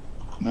spawn.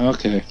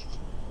 Okay.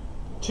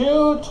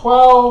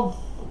 212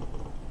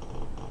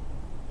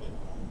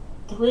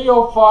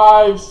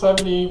 305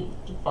 70.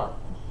 Fuck.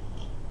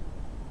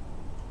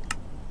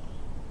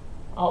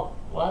 Oh,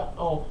 what?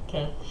 Oh,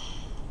 okay.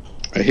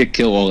 I hit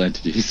kill all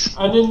entities.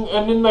 I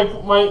didn't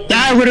like my.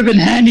 That would have been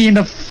handy in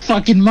the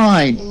fucking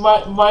mine.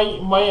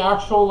 My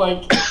actual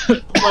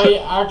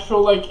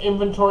like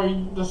inventory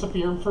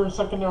disappeared for a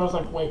second. I was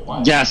like, wait,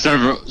 what? Yeah,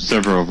 server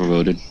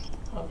overloaded.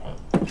 Okay.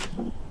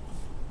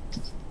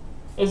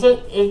 Is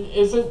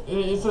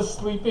the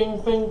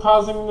sleeping thing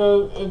causing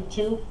it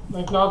too?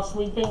 Like not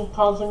sleeping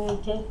causing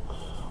it too?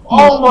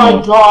 Oh my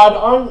god!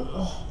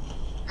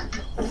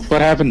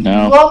 What happened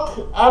now?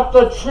 Look at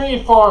the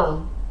tree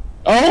farm.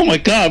 Oh my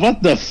god!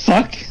 What the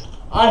fuck?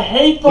 I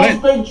hate those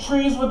big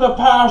trees with a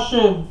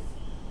passion.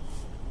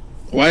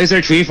 Why is our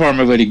tree farm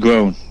already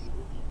grown?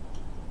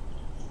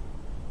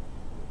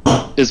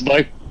 Is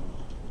Mike?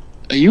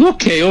 Are you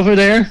okay over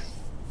there?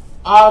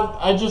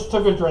 I just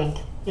took a drink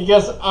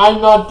because I'm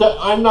not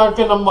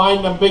gonna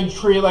mine a big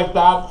tree like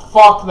that.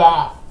 Fuck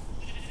that.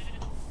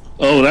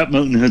 Oh, that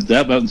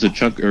mountain's a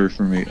chunk of earth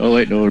for me. Oh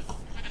wait, no.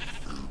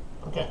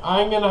 Okay,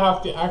 I'm gonna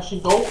have to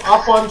actually go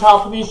up on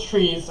top of these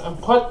trees and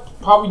put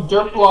probably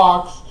dirt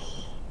blocks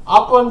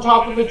up on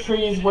top of the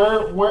trees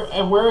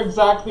where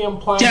exactly I'm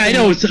planting. Yeah, I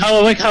know.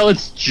 I like how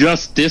it's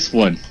just this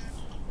one.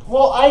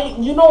 Well,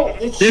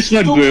 it's this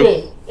stupid. One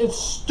grew. It's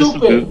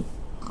stupid.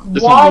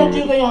 This Why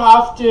do they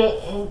have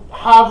to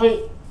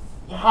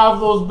have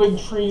those big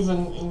trees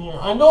in here?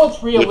 I know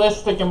it's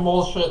realistic and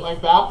bullshit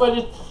like that, but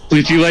it.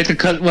 Would you like to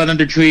cut one of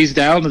the trees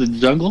down in the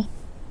jungle?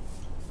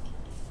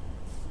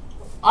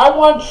 I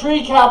want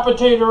tree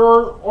capitator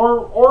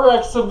or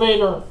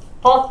excavator.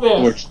 Fuck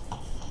this. Or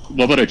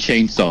what about a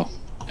chainsaw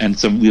and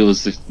some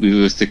realistic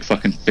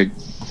fucking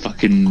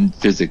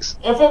physics?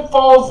 If it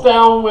falls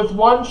down with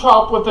one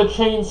chop with a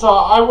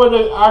chainsaw, I would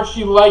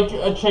actually like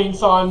a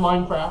chainsaw in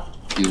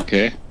Minecraft. You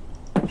okay?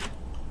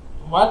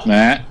 What?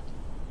 Matt?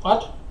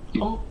 What?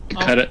 You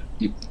cut it.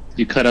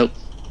 You cut out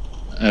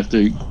after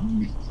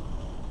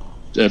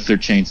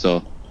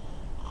chainsaw.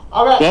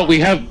 Okay. Well, we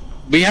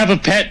have a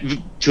pet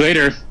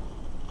trader.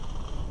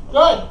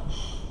 Good.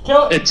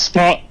 Kill it.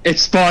 It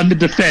spawned in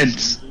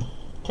defense.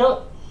 Kill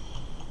it.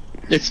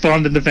 It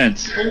spawned in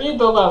defense. We need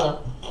the leather.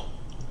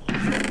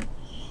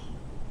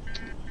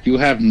 You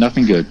have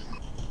nothing good.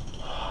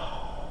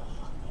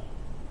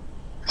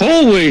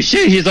 Holy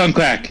shit, he's on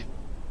crack.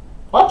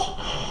 What?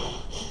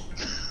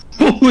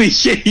 Holy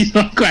shit, he's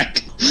on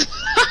crack.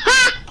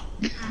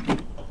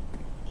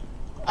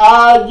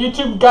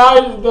 YouTube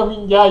guide. I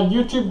mean, yeah,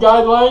 YouTube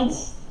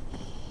guidelines.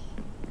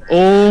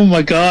 Oh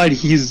my god,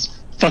 he's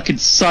fucking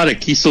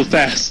Sonic. He's so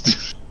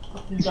fast.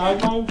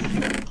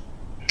 Guidelines?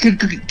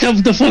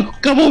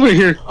 Come over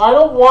here. I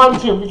don't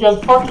want to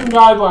because fucking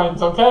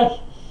guidelines,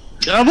 okay?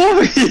 Come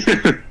over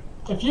here.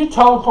 If you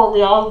teleport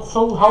me out,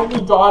 so help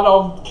me God,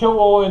 I'll kill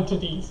all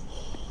entities.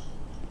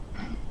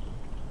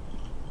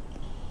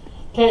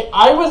 Okay,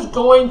 I was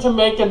going to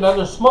make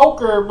another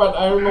smoker, but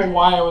I don't know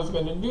why I was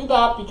going to do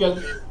that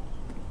because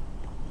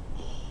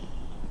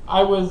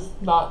I was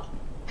not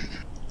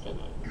gonna.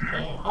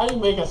 Okay, how do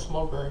you make a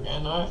smoker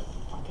again?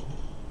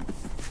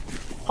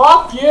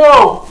 Fuck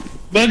you!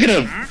 Look at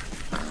him.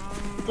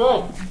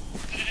 Good.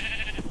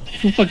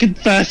 How fucking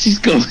fast he's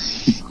going.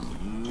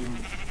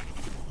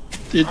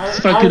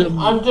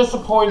 I'm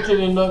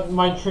disappointed in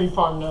my tree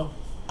farm now.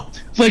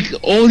 Like,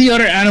 all the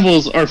other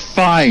animals are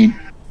fine.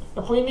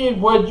 If we need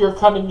wood, you're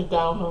cutting it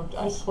down.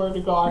 I swear to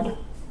God.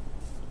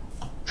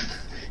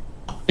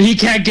 He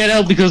can't get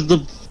out because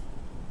the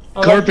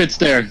carpet's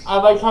there. I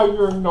like how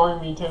you're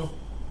ignoring me too.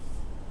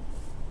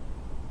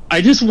 I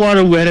just want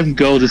to let him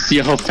go to see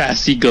how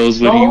fast he goes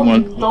when he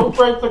wants. Don't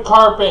break the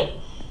carpet.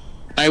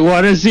 I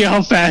want to see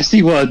how fast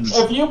he runs.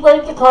 If you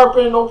break the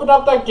carpet and open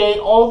up that gate,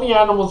 all the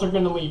animals are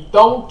going to leave.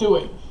 Don't do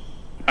it.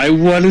 I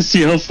want to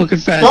see how fucking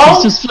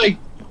fast he's just like...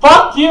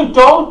 Fuck you,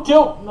 don't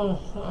do...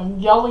 I'm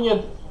yelling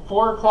at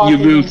 4 o'clock. You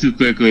moved too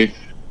quickly.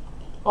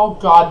 Oh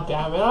god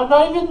damn it, I'm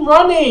not even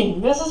running!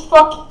 This is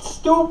fucking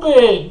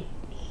stupid!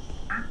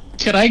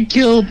 Can I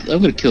kill...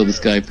 I'm gonna kill this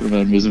guy, put him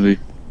out of misery.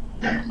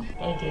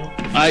 Thank you.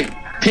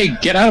 Pig,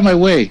 get out of my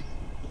way!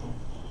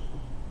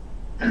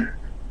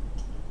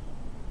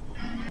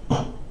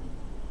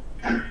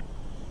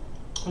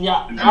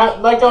 Yeah,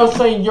 like I was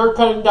saying, you're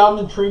cutting down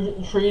the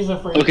trees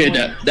if we're... Okay,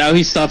 now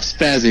he stops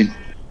spazzing.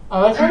 I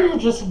like how you're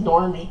just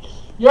ignoring me.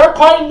 You're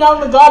cutting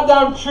down the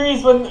goddamn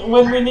trees when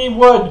we need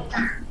wood.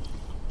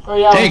 Oh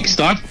yeah. Pig,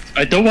 stop!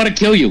 I don't want to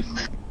kill you.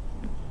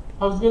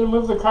 I was gonna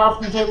move the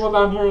crafting table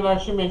down here and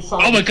actually make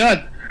signs. Oh my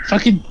god!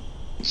 Fucking...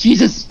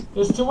 Jesus!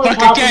 There's too much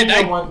happening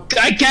at once.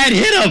 I can't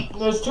hit him!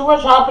 There's too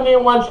much happening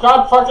at once.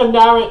 God fucking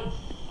damn it.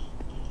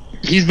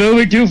 He's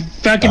moving too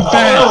fucking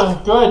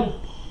fast. Good.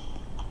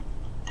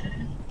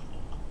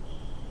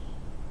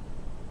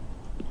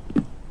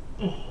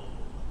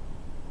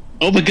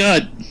 Oh my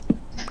god!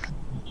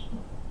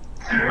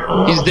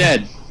 He's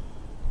dead.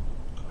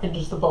 I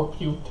just about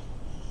puked.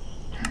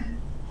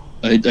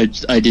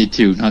 I did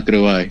too, not gonna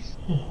lie.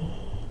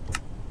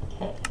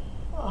 Okay.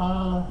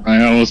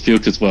 I almost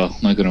puked as well,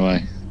 not gonna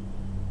lie.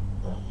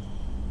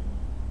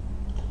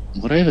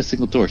 Why do I have a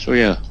single torch? Oh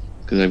yeah,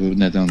 because I moved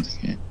that down.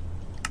 Okay.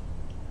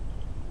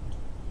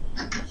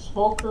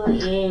 Smoker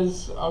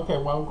is... Okay,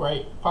 well,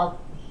 great. Fuck.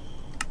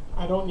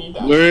 I don't need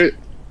that.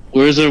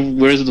 Where's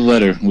the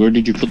letter? Where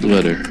did you put the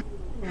letter?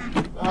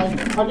 I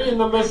put it in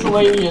the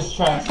miscellaneous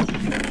chest.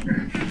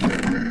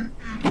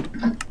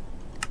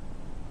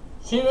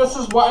 See, this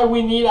is why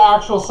we need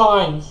actual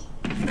signs.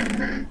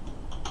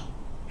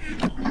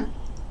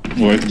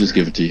 Or I can just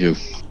give it to you.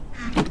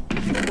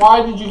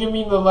 Why did you give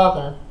me the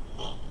leather?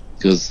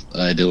 Because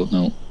I don't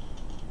know.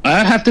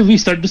 I have to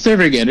restart the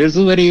server again. There's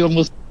already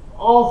almost...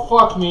 Oh,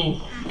 fuck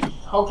me.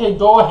 Okay,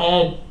 go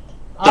ahead.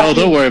 Actually,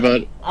 don't worry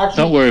about it.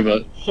 Don't worry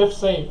about it. Shift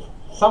save.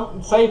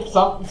 Something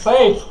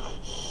safe.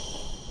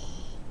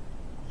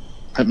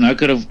 I'm not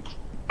gonna...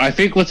 I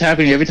think what's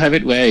happening every time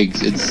it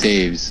lags, it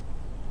saves.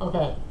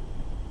 Okay.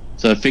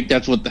 So I think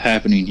that's what's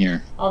happening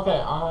here. Okay,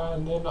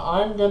 and then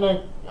I'm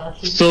gonna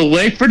actually... So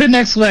wait for the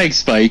next lag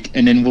spike,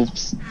 and then we'll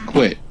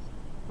quit.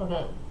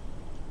 Okay.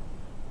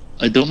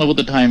 I don't know what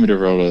the time of the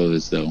rollout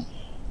is, though.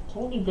 It's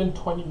only been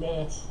 20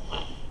 minutes.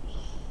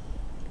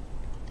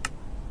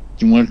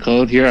 You want to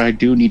call it here? I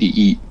do need to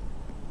eat.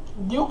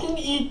 You can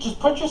eat, just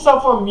put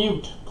yourself on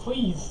mute,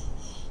 please.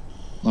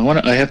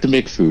 I have to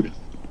make food.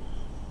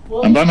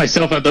 Well, I'm by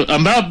myself at the...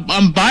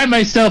 I'm by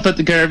myself at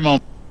the current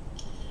moment.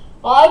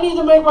 Well, I need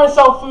to make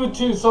myself food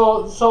too,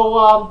 so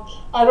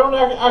I don't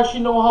actually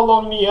know how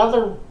long the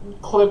other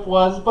clip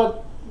was,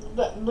 but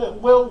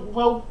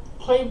we'll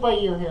play it by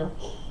ear here.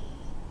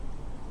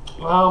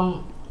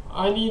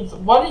 I need...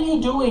 What are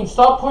you doing?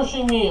 Stop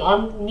pushing me.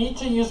 I need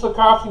to use the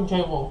crafting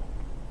table.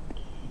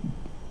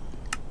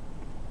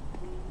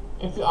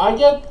 If I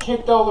get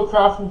kicked out of the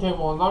crafting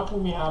table, I'm not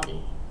going to be happy.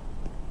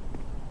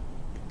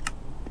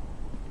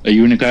 Are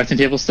you in the crafting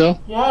table still?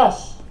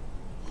 Yes.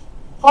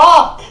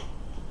 Fuck!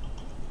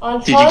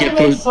 I'm trying to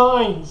make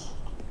signs.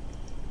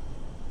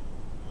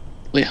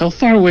 Wait, how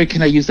far away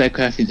can I use that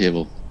crafting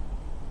table?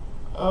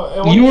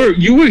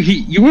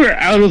 You were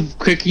out of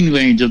clicking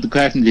range of the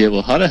crafting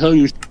table. How the hell are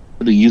you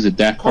able to use it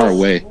that far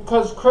away?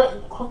 Because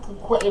clicking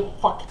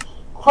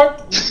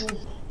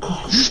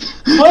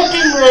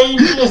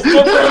range is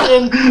different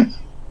in...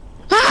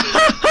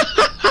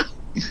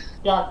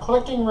 Yeah,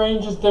 clicking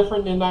range is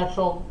different in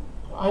actual...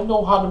 I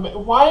know how to make...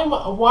 Why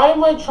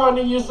am I trying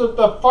to use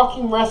the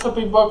fucking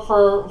recipe book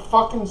for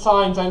fucking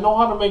signs? I know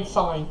how to make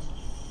signs.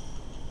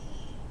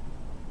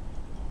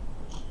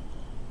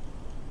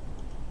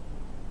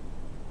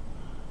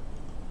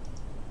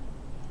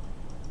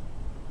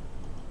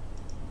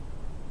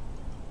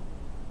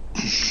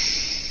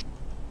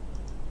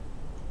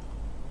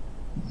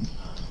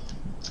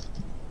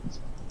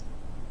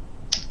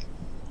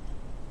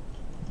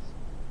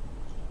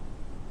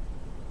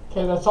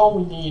 Okay, that's all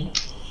we need.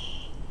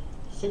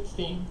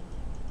 16.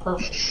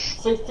 Perfect.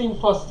 16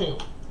 plus 2.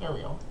 There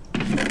we go.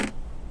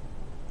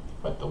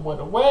 Put the wood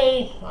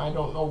away. I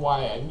don't know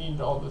why I need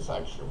all this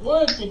extra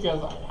wood,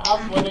 because I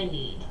have what I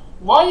need.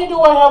 Why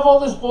do I have all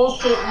this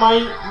bullshit in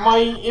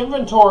my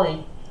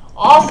inventory?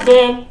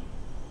 Austin!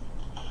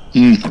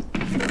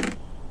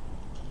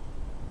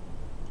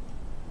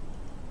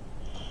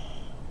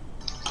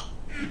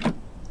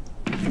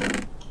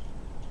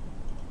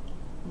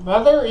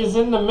 Leather is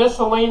in the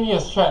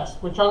miscellaneous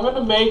chest, which I'm going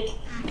to make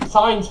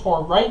signs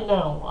for right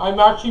now. I've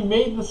actually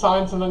made the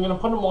signs and I'm going to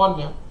put them on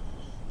there.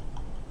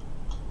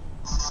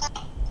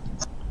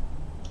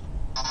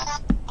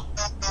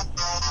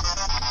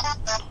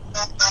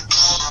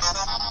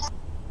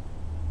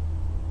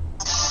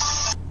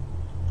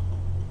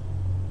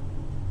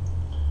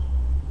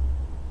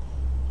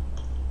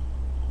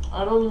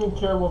 I don't even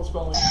care what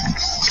spelling.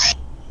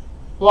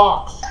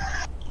 Blocks.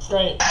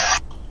 Great.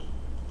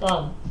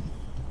 Done.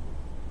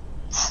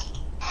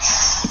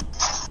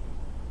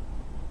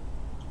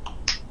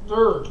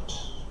 Dirt.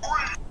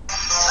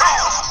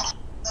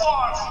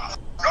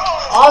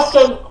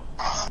 Austin!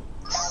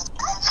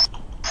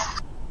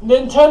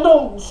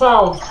 Nintendo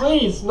sounds,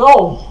 please,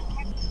 no!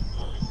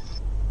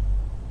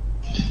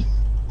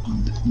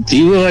 Do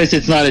you realize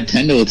it's not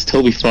Nintendo, it's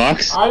Toby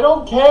Fox? I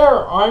don't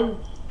care, I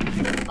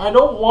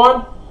don't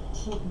want...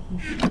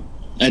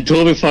 And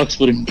Toby Fox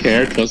wouldn't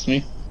care, trust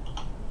me.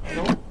 I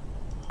don't...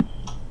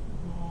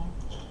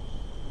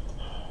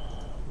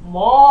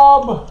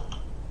 Mob...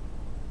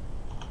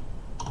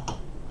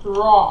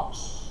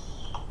 drops.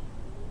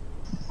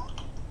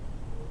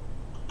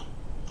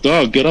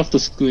 Dog, get off the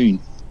screen.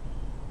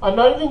 I'm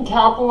not even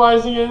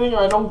capitalizing anything,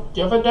 I don't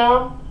give a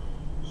damn.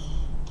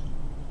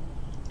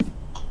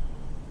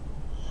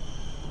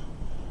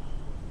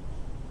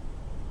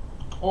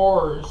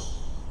 Ores.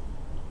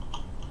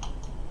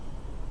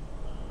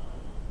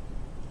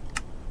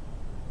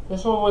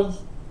 This one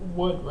was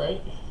wood,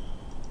 right?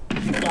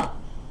 Yeah.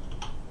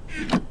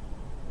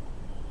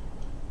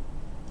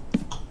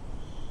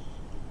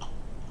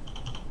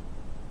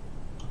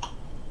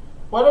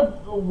 What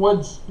a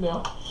woods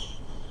now.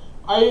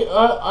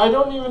 I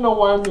don't even know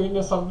why I'm doing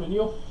this on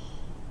video.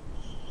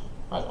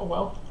 Oh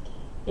well.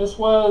 This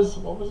was,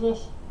 what was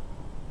this?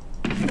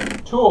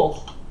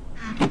 Tools.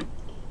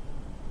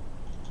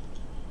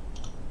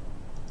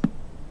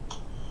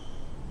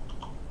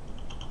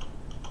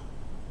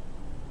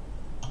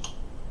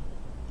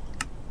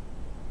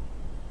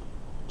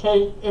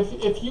 Okay,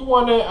 if you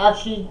want to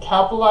actually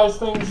capitalize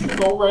things,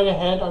 go right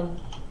ahead. I'm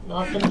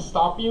not going to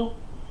stop you.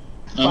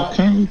 I'm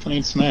currently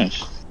playing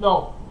Smash.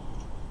 No.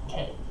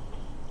 Okay.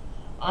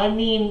 I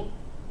mean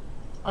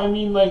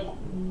like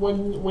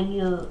when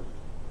you're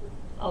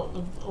out,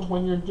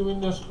 when you're doing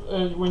this,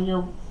 when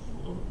you're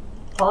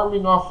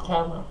farming off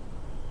camera.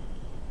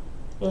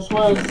 This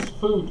was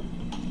food.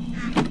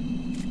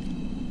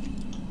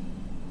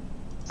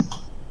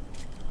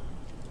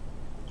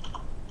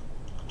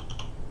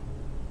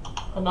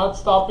 I'm not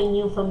stopping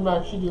you from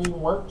actually doing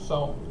work,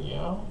 so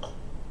yeah.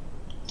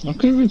 I'm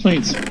currently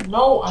playing.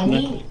 No, I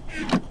mean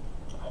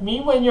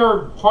when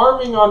you're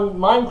farming on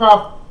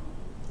Minecraft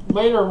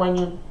later when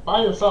you're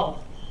by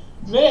yourself.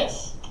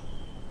 Miss.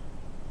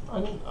 I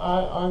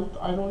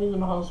don't even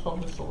know how to spell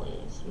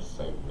miscellaneous. Just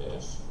say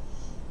miss.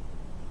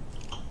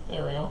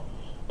 There we go.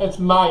 It's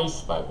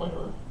mice, but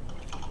whatever.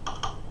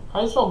 How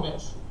do you spell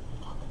miss?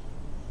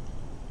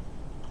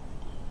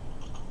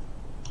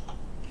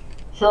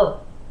 Sure.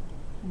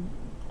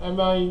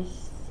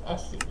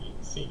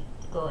 M-I-S-C.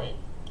 Great.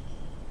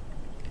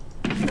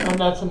 And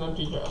that's an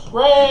empty chest.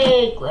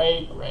 Great,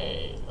 great,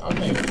 great.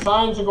 Okay, the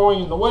signs are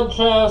going in the wood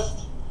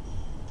chest.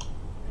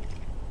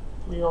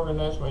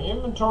 Reorganize my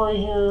inventory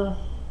here.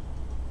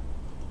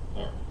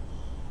 There.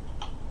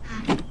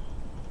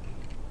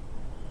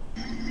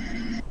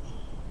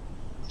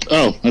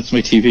 Oh, that's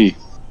my TV.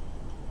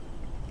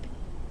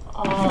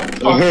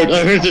 I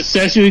heard the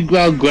statue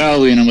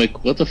growling, and I'm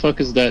like, what the fuck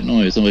is that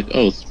noise? I'm like,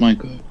 oh, it's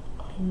Minecraft.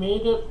 I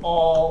made it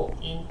all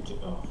into...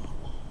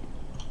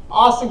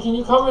 Austin, can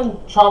you come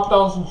and chop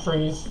down some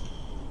trees?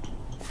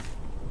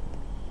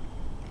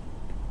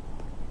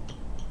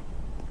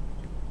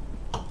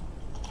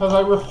 Because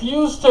I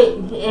refuse to...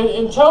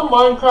 Until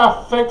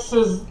Minecraft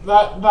fixes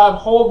that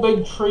whole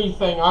big tree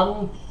thing,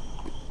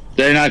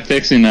 They're not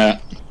fixing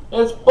that.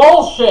 It's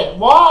bullshit!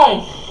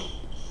 Why?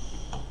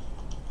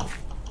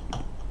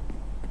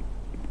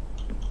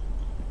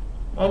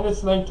 And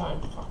it's nighttime.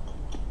 Fuck.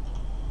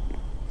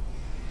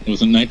 It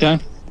wasn't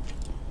nighttime?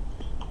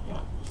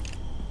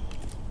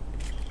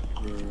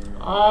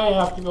 I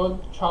have to go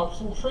chop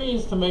some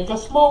trees to make a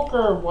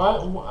smoker.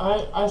 What?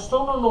 I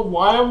still don't know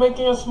why I'm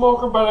making a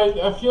smoker, but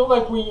I feel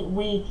like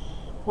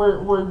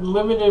we're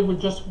limited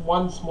with just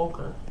one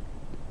smoker.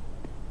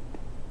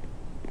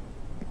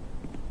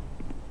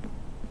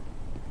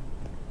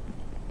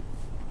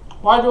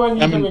 Why do I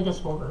need to make a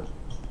smoker?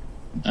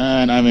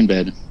 And I'm in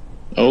bed.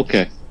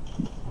 Okay.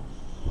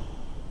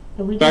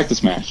 Back to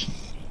Smash.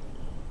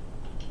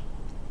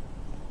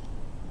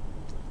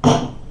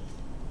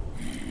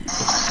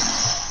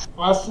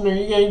 Austin, are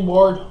you getting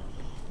bored? A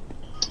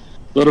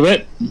little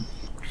bit.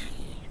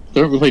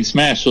 We played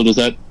Smash, so does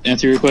that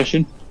answer your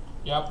question?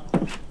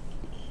 Yep.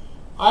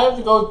 I have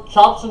to go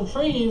chop some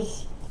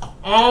trees,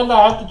 and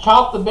I have to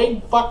chop the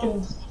big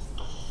fucking...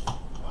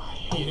 I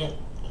hate it.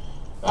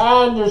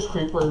 And there's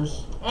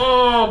creepers.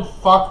 And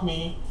fuck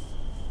me.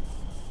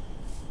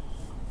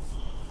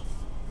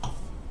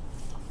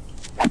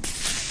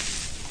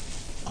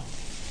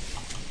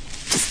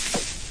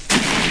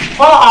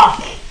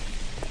 Fuck!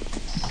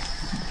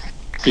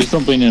 Please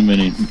don't blame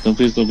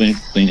please don't blame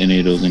any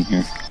of those in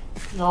here.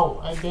 No,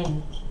 I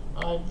didn't.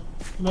 I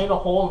made a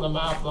hole in the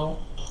map though.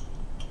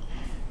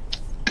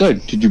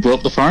 Good. Did you blow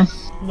up the farm?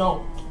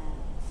 No.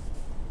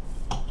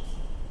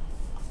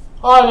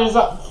 Oh, there's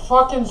a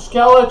fucking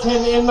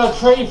skeleton in the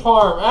tree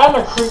farm and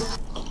a creep.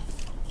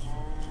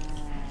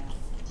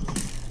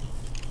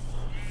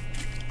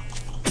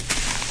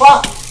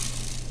 Fuck!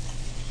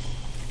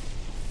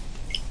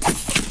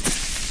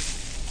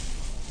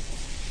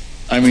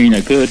 I mean,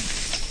 I could.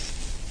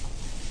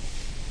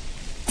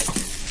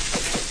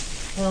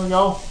 There we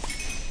go.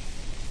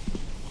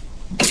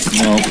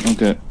 No,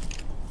 okay.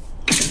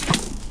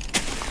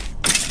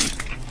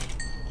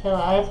 Okay,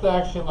 I have to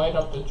actually light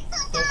up this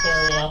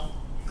area.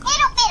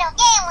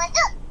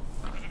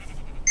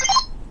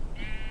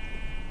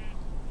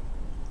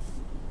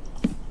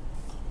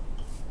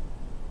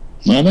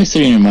 Why am I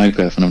sitting in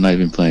Minecraft when I'm not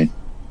even playing?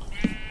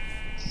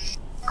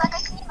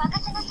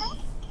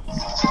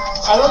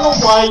 I don't know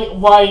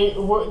why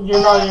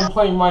you're not even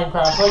playing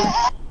Minecraft.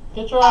 Like,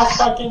 get your ass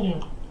back in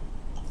here.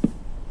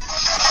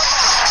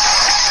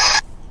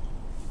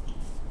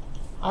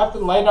 I have to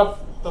light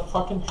up the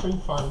fucking tree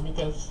farm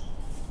because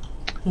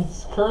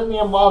it's currently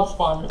a mob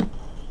spawner.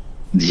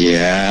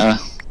 Yeah.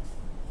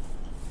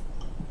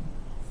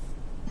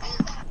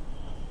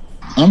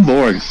 I'm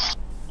bored.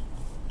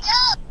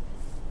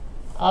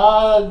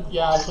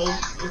 Yeah, so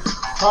it's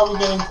probably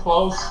getting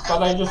close,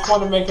 but I just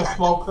want to make a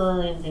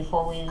smoker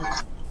before we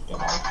get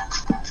off.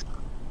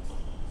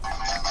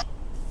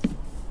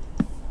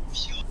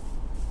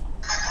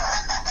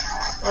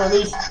 Or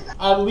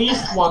at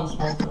least one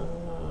smoker.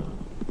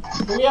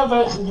 Do we have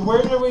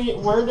where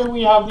do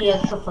we have the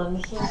extra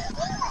furnaces?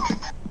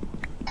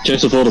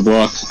 Just a full of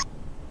blocks.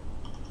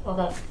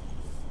 Okay.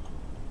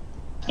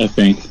 I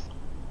think.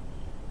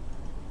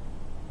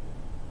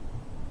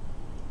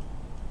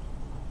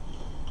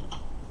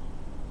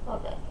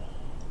 Okay.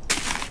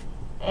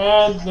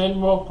 And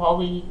then we'll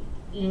probably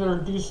either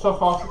do stuff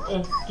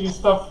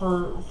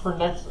for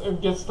next,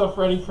 get stuff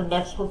ready for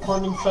next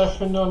recording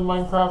session on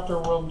Minecraft,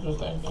 or we'll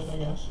just end it, I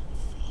guess.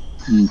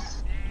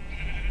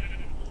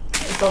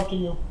 It's up to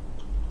you.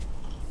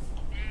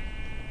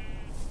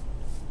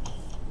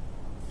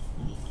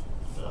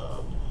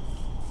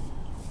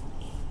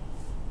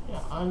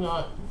 Yeah, I'm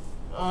not.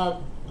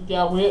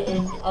 Yeah,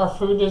 our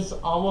food is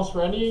almost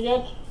ready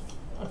again,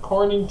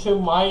 according to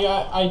my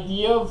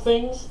idea of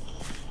things.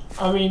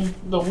 I mean,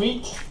 the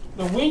wheat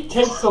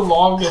takes the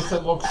longest,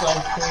 it looks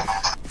like.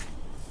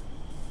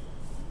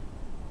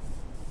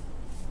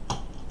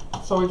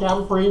 So we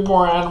can breed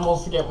more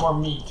animals to get more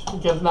meat,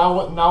 because now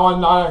I'm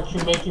not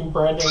actually making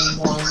bread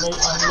anymore.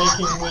 I'm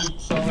making wheat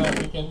so that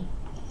we can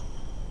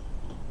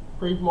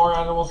breed more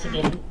animals to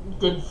get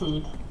good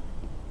food.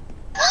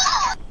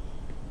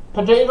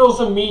 Potatoes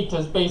and meat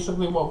is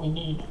basically what we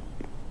need,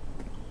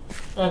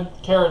 and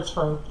carrots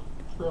for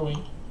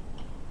brewing.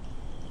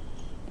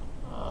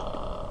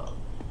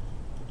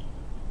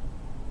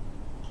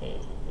 Okay,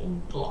 in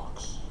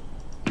blocks.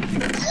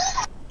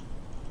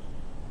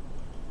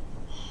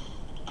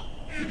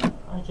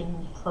 I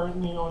can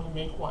currently only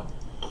make one.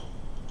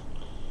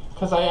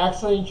 Because I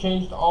accidentally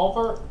changed all of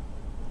our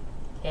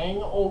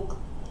dang oak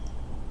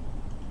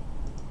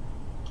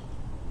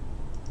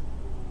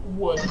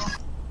wood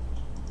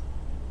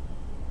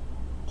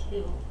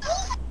to...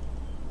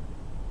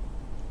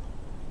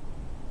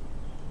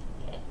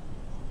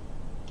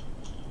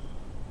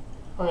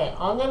 Okay,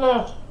 I'm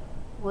gonna...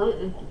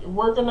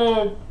 We're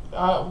gonna...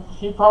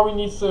 he probably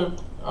needs to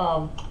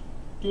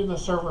do the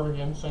server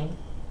again soon.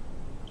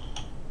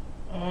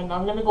 And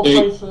I'm gonna go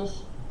place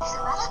this.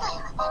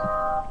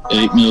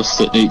 8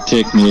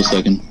 tick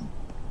millisecond.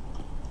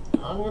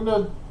 I'm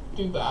gonna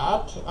do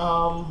that.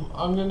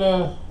 I'm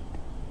gonna...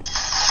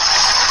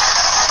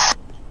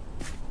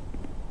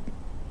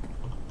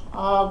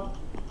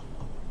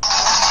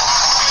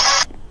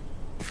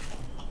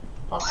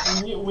 fuck,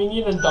 we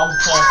need a dump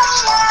truck.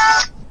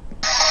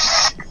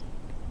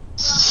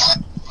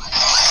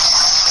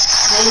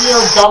 Maybe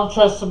our dump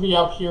chest will be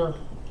up here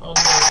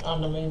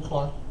on the main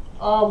floor.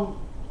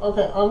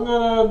 Okay, I'm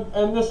gonna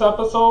end this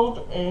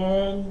episode,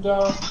 and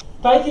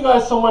thank you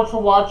guys so much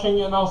for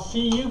watching, and I'll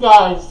see you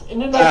guys in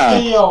the next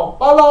video.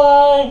 Bye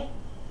bye.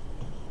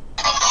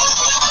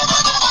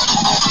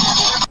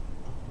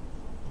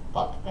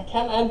 Fuck, I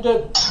can't end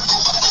it.